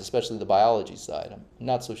science, especially the biology side. I'm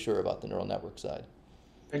not so sure about the neural network side.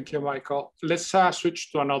 Thank you, Michael. Let's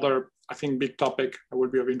switch to another, I think, big topic that will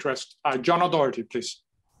be of interest. John O'Doherty, please.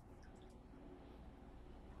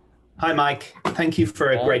 Hi, Mike. Thank you for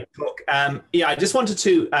a great talk. Yeah, I just wanted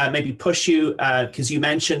to maybe push you, because you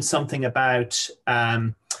mentioned something about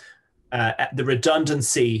the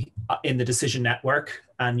redundancy in the decision network,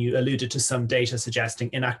 and you alluded to some data suggesting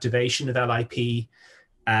inactivation of LIP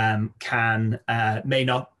may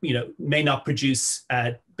not produce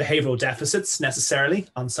behavioral deficits necessarily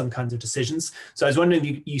on some kinds of decisions. So I was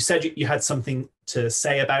wondering, you said you had something to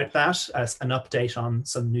say about that, an update on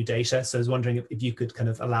some new data. So I was wondering if you could kind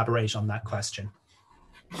of elaborate on that question.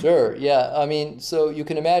 Sure, yeah. I mean, so you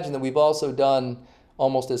can imagine that we've also done,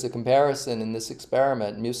 almost as a comparison in this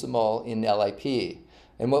experiment, mucimol in LIP.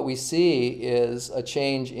 And what we see is a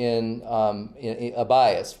change in a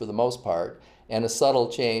bias for the most part, and a subtle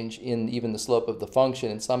change in even the slope of the function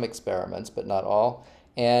in some experiments, but not all.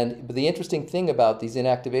 But the interesting thing about these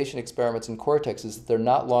inactivation experiments in cortex is that they're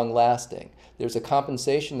not long lasting. There's a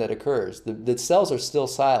compensation that occurs. The cells are still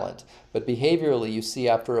silent, but behaviorally you see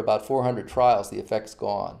after about 400 trials the effect's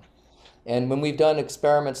gone. And when we've done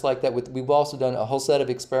experiments like that, we've also done a whole set of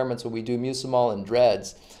experiments where we do mucimol and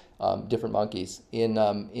dreads, different monkeys. We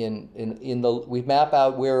map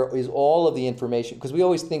out where is all of the information, because we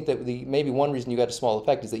always think that maybe one reason you got a small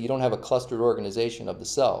effect is that you don't have a clustered organization of the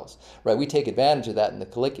cells, right? We take advantage of that in the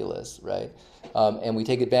colliculus, right? And we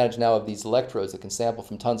take advantage now of these electrodes that can sample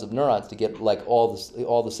from tons of neurons to get like all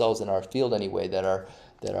the cells in our field anyway that are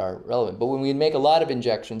relevant. But when we make a lot of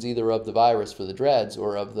injections, either of the virus for the dreads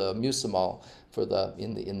or of the mucimol for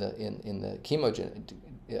in the chemogen,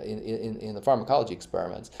 in the pharmacology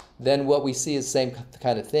experiments, then what we see is the same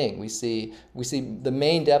kind of thing. We see the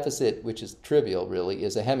main deficit, which is trivial really,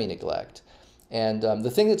 is a hemi-neglect. And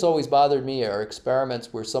the thing that's always bothered me are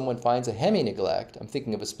experiments where someone finds a hemi-neglect. I'm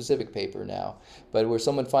thinking of a specific paper now, but where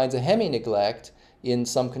someone finds a hemi-neglect in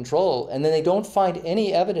some control, and then they don't find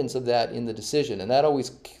any evidence of that in the decision. And that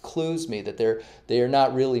always clues me that they are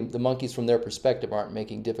not really, the monkeys from their perspective aren't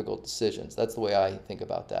making difficult decisions. That's the way I think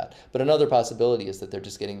about that. But another possibility is that they're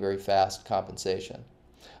just getting very fast compensation.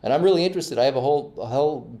 And I'm really interested. I have a whole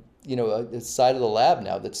side of the lab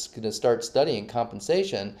now that's going to start studying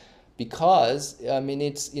compensation, because I mean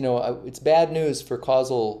it's bad news for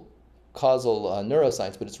causal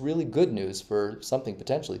neuroscience, but it's really good news for something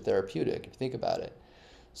potentially therapeutic, if you think about it.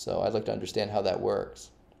 So I'd like to understand how that works.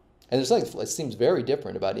 And there's it seems very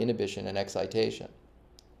different about inhibition and excitation.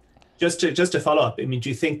 Just to follow up, I mean, do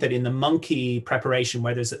you think that in the monkey preparation,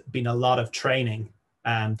 where there's been a lot of training,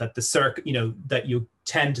 that that you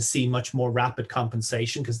tend to see much more rapid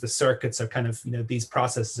compensation because the circuits are kind of, these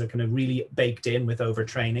processes are kind of really baked in with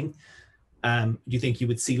overtraining? Do you think you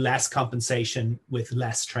would see less compensation with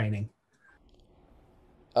less training?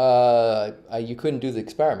 You couldn't do the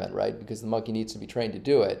experiment, right? Because the monkey needs to be trained to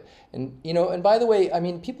do it. And and by the way, I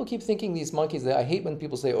mean, people keep thinking these monkeys, I hate when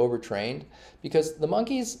people say overtrained, because the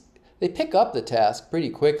monkeys, they pick up the task pretty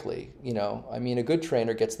quickly. I mean, a good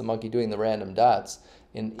trainer gets the monkey doing the random dots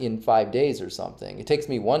in 5 days or something. It takes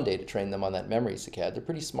me 1 day to train them on that memory saccade. They're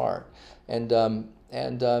pretty smart. And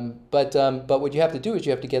And but what you have to do is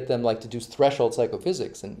you have to get them like to do threshold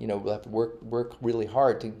psychophysics, and we'll have to work really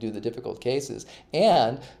hard to do the difficult cases,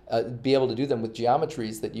 and be able to do them with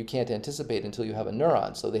geometries that you can't anticipate until you have a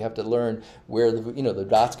neuron. So they have to learn where the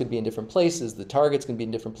dots could be in different places, the targets can be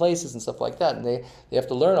in different places, and stuff like that. And they have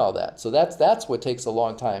to learn all that. So that's what takes a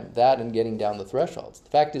long time. That and getting down the thresholds. The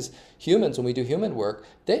fact is, humans, when we do human work,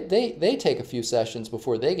 they take a few sessions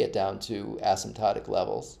before they get down to asymptotic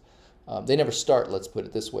levels. They never start, let's put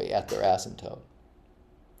it this way, at their asymptote.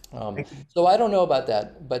 So I don't know about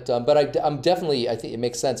that, but I'm definitely, I think it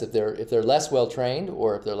makes sense if they're less well trained,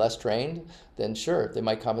 or if they're less trained, then sure, they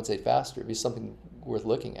might compensate faster. It'd be something worth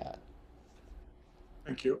looking at.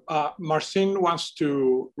 Thank you. Marcin wants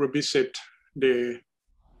to revisit the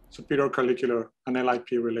superior collicular and LIP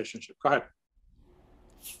relationship. Go ahead.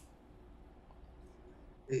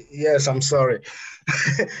 Yes, I'm sorry.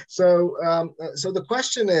 So the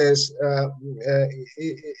question is,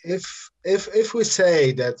 if we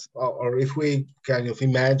say that, or if we kind of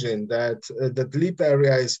imagine that the lip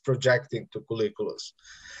area is projecting to colliculus,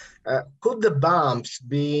 could the bumps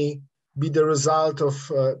be the result of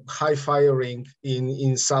high firing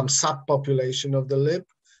in some subpopulation of the lip,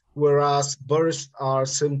 whereas bursts are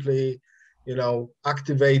simply,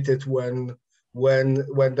 activated when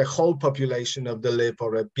the whole population of the lip,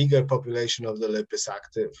 or a bigger population of the lip, is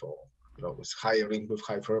active, or is firing with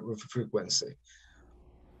high frequency?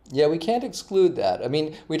 Yeah, we can't exclude that. I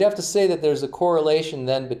mean, we'd have to say that there's a correlation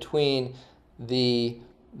then between if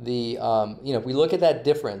we look at that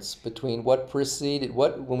difference between what preceded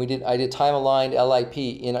I did time-aligned LIP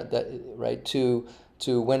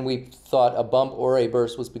to when we thought a bump or a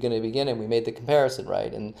burst was going to begin, and we made the comparison,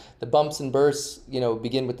 right? And the bumps and bursts,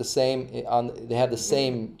 begin with the same, they have the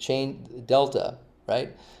same chain delta,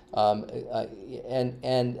 right? And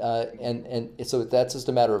so that's just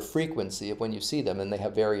a matter of frequency of when you see them, and they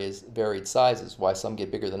have varied sizes. Why some get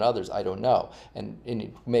bigger than others, I don't know. And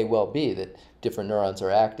it may well be that different neurons are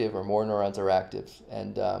active, or more neurons are active,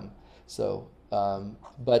 and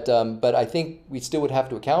but I think we still would have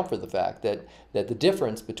to account for the fact that the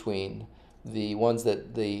difference between the ones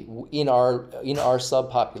that in our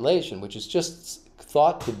subpopulation, which is just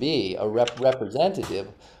thought to be a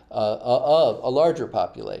representative of a larger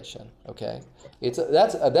population. Okay,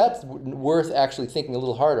 that's worth actually thinking a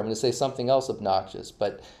little harder. I'm going to say something else obnoxious,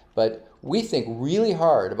 but we think really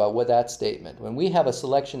hard about what that statement. When we have a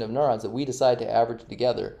selection of neurons that we decide to average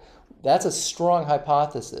together, that's a strong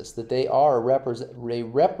hypothesis that they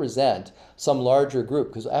represent some larger group,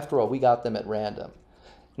 because after all, we got them at random.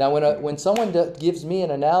 Now, when someone gives me an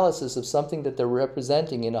analysis of something that they're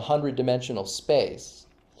representing in a 100-dimensional space,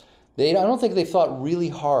 I don't think they've thought really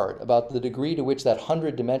hard about the degree to which that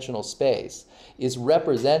 100-dimensional space is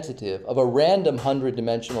representative of a random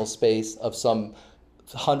 100-dimensional space of some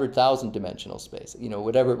 100,000 dimensional space,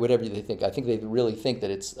 whatever they think. I think they really think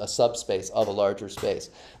that it's a subspace of a larger space.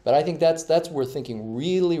 But I think that's worth thinking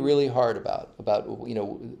really, really hard about. But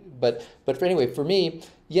anyway, for me,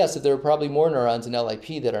 yes, if there are probably more neurons in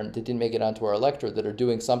LIP that didn't make it onto our electrode that are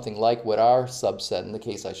doing something like what our subset, in the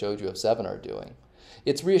case I showed you of 7, are doing.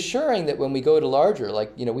 It's reassuring that when we go to larger,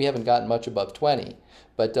 like, we haven't gotten much above 20,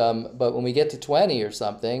 but when we get to 20 or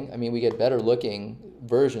something, I mean, we get better looking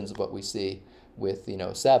versions of what we see with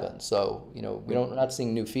 7. So we're not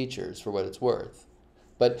seeing new features for what it's worth.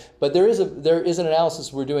 But there is an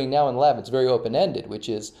analysis we're doing now in the lab. It's very open-ended, which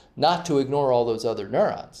is not to ignore all those other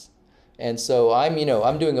neurons. And so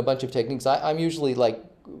I'm doing a bunch of techniques. I'm usually like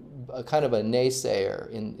a kind of a naysayer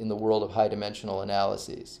in the world of high-dimensional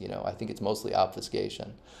analyses. I think it's mostly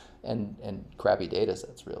obfuscation and crappy data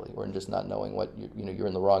sets, really, or just not knowing what you're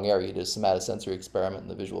in the wrong area. You did a somatosensory experiment in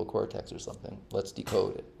the visual cortex or something. Let's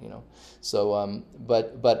decode it. So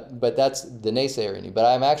but that's the naysayer in you. But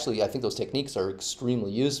I think those techniques are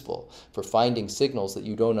extremely useful for finding signals that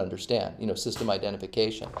you don't understand. System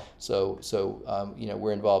identification. So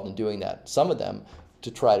we're involved in doing that. Some of them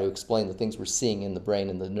to try to explain the things we're seeing in the brain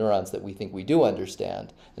and the neurons that we think we do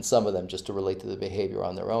understand, and some of them just to relate to the behavior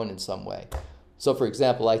on their own in some way. So, for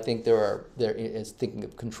example, I think thinking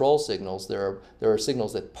of control signals, there are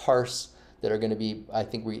signals that parse that are going to be, I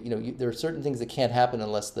think there are certain things that can't happen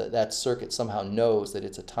unless that circuit somehow knows that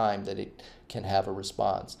it's a time that it can have a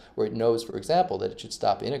response, or it knows, for example, that it should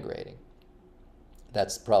stop integrating.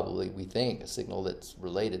 That's probably, we think, a signal that's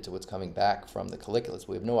related to what's coming back from the colliculus.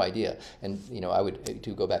 We have no idea. And I would,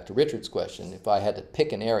 to go back to Richard's question, if I had to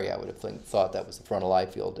pick an area, I would have thought that was the frontal eye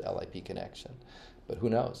field LIP connection. But who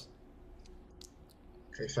knows?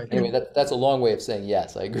 Okay, thank you. Anyway, that's a long way of saying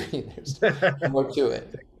yes, I agree. There's more to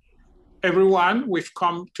it. Everyone, we've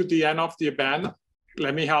come to the end of the event.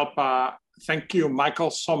 Let me help thank you,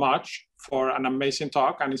 Michael, so much for an amazing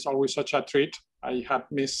talk. And it's always such a treat. I had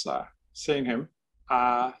missed seeing him.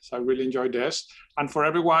 So I really enjoyed this. And for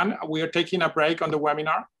everyone, we are taking a break on the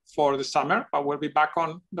webinar for the summer, but we'll be back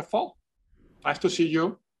on the fall. Nice to see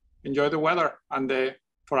you. Enjoy the weather and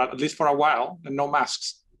for at least for a while, and no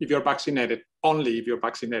masks if you're vaccinated. Only if you're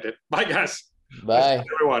vaccinated. Bye, guys. Bye,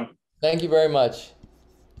 everyone. Thank you very much.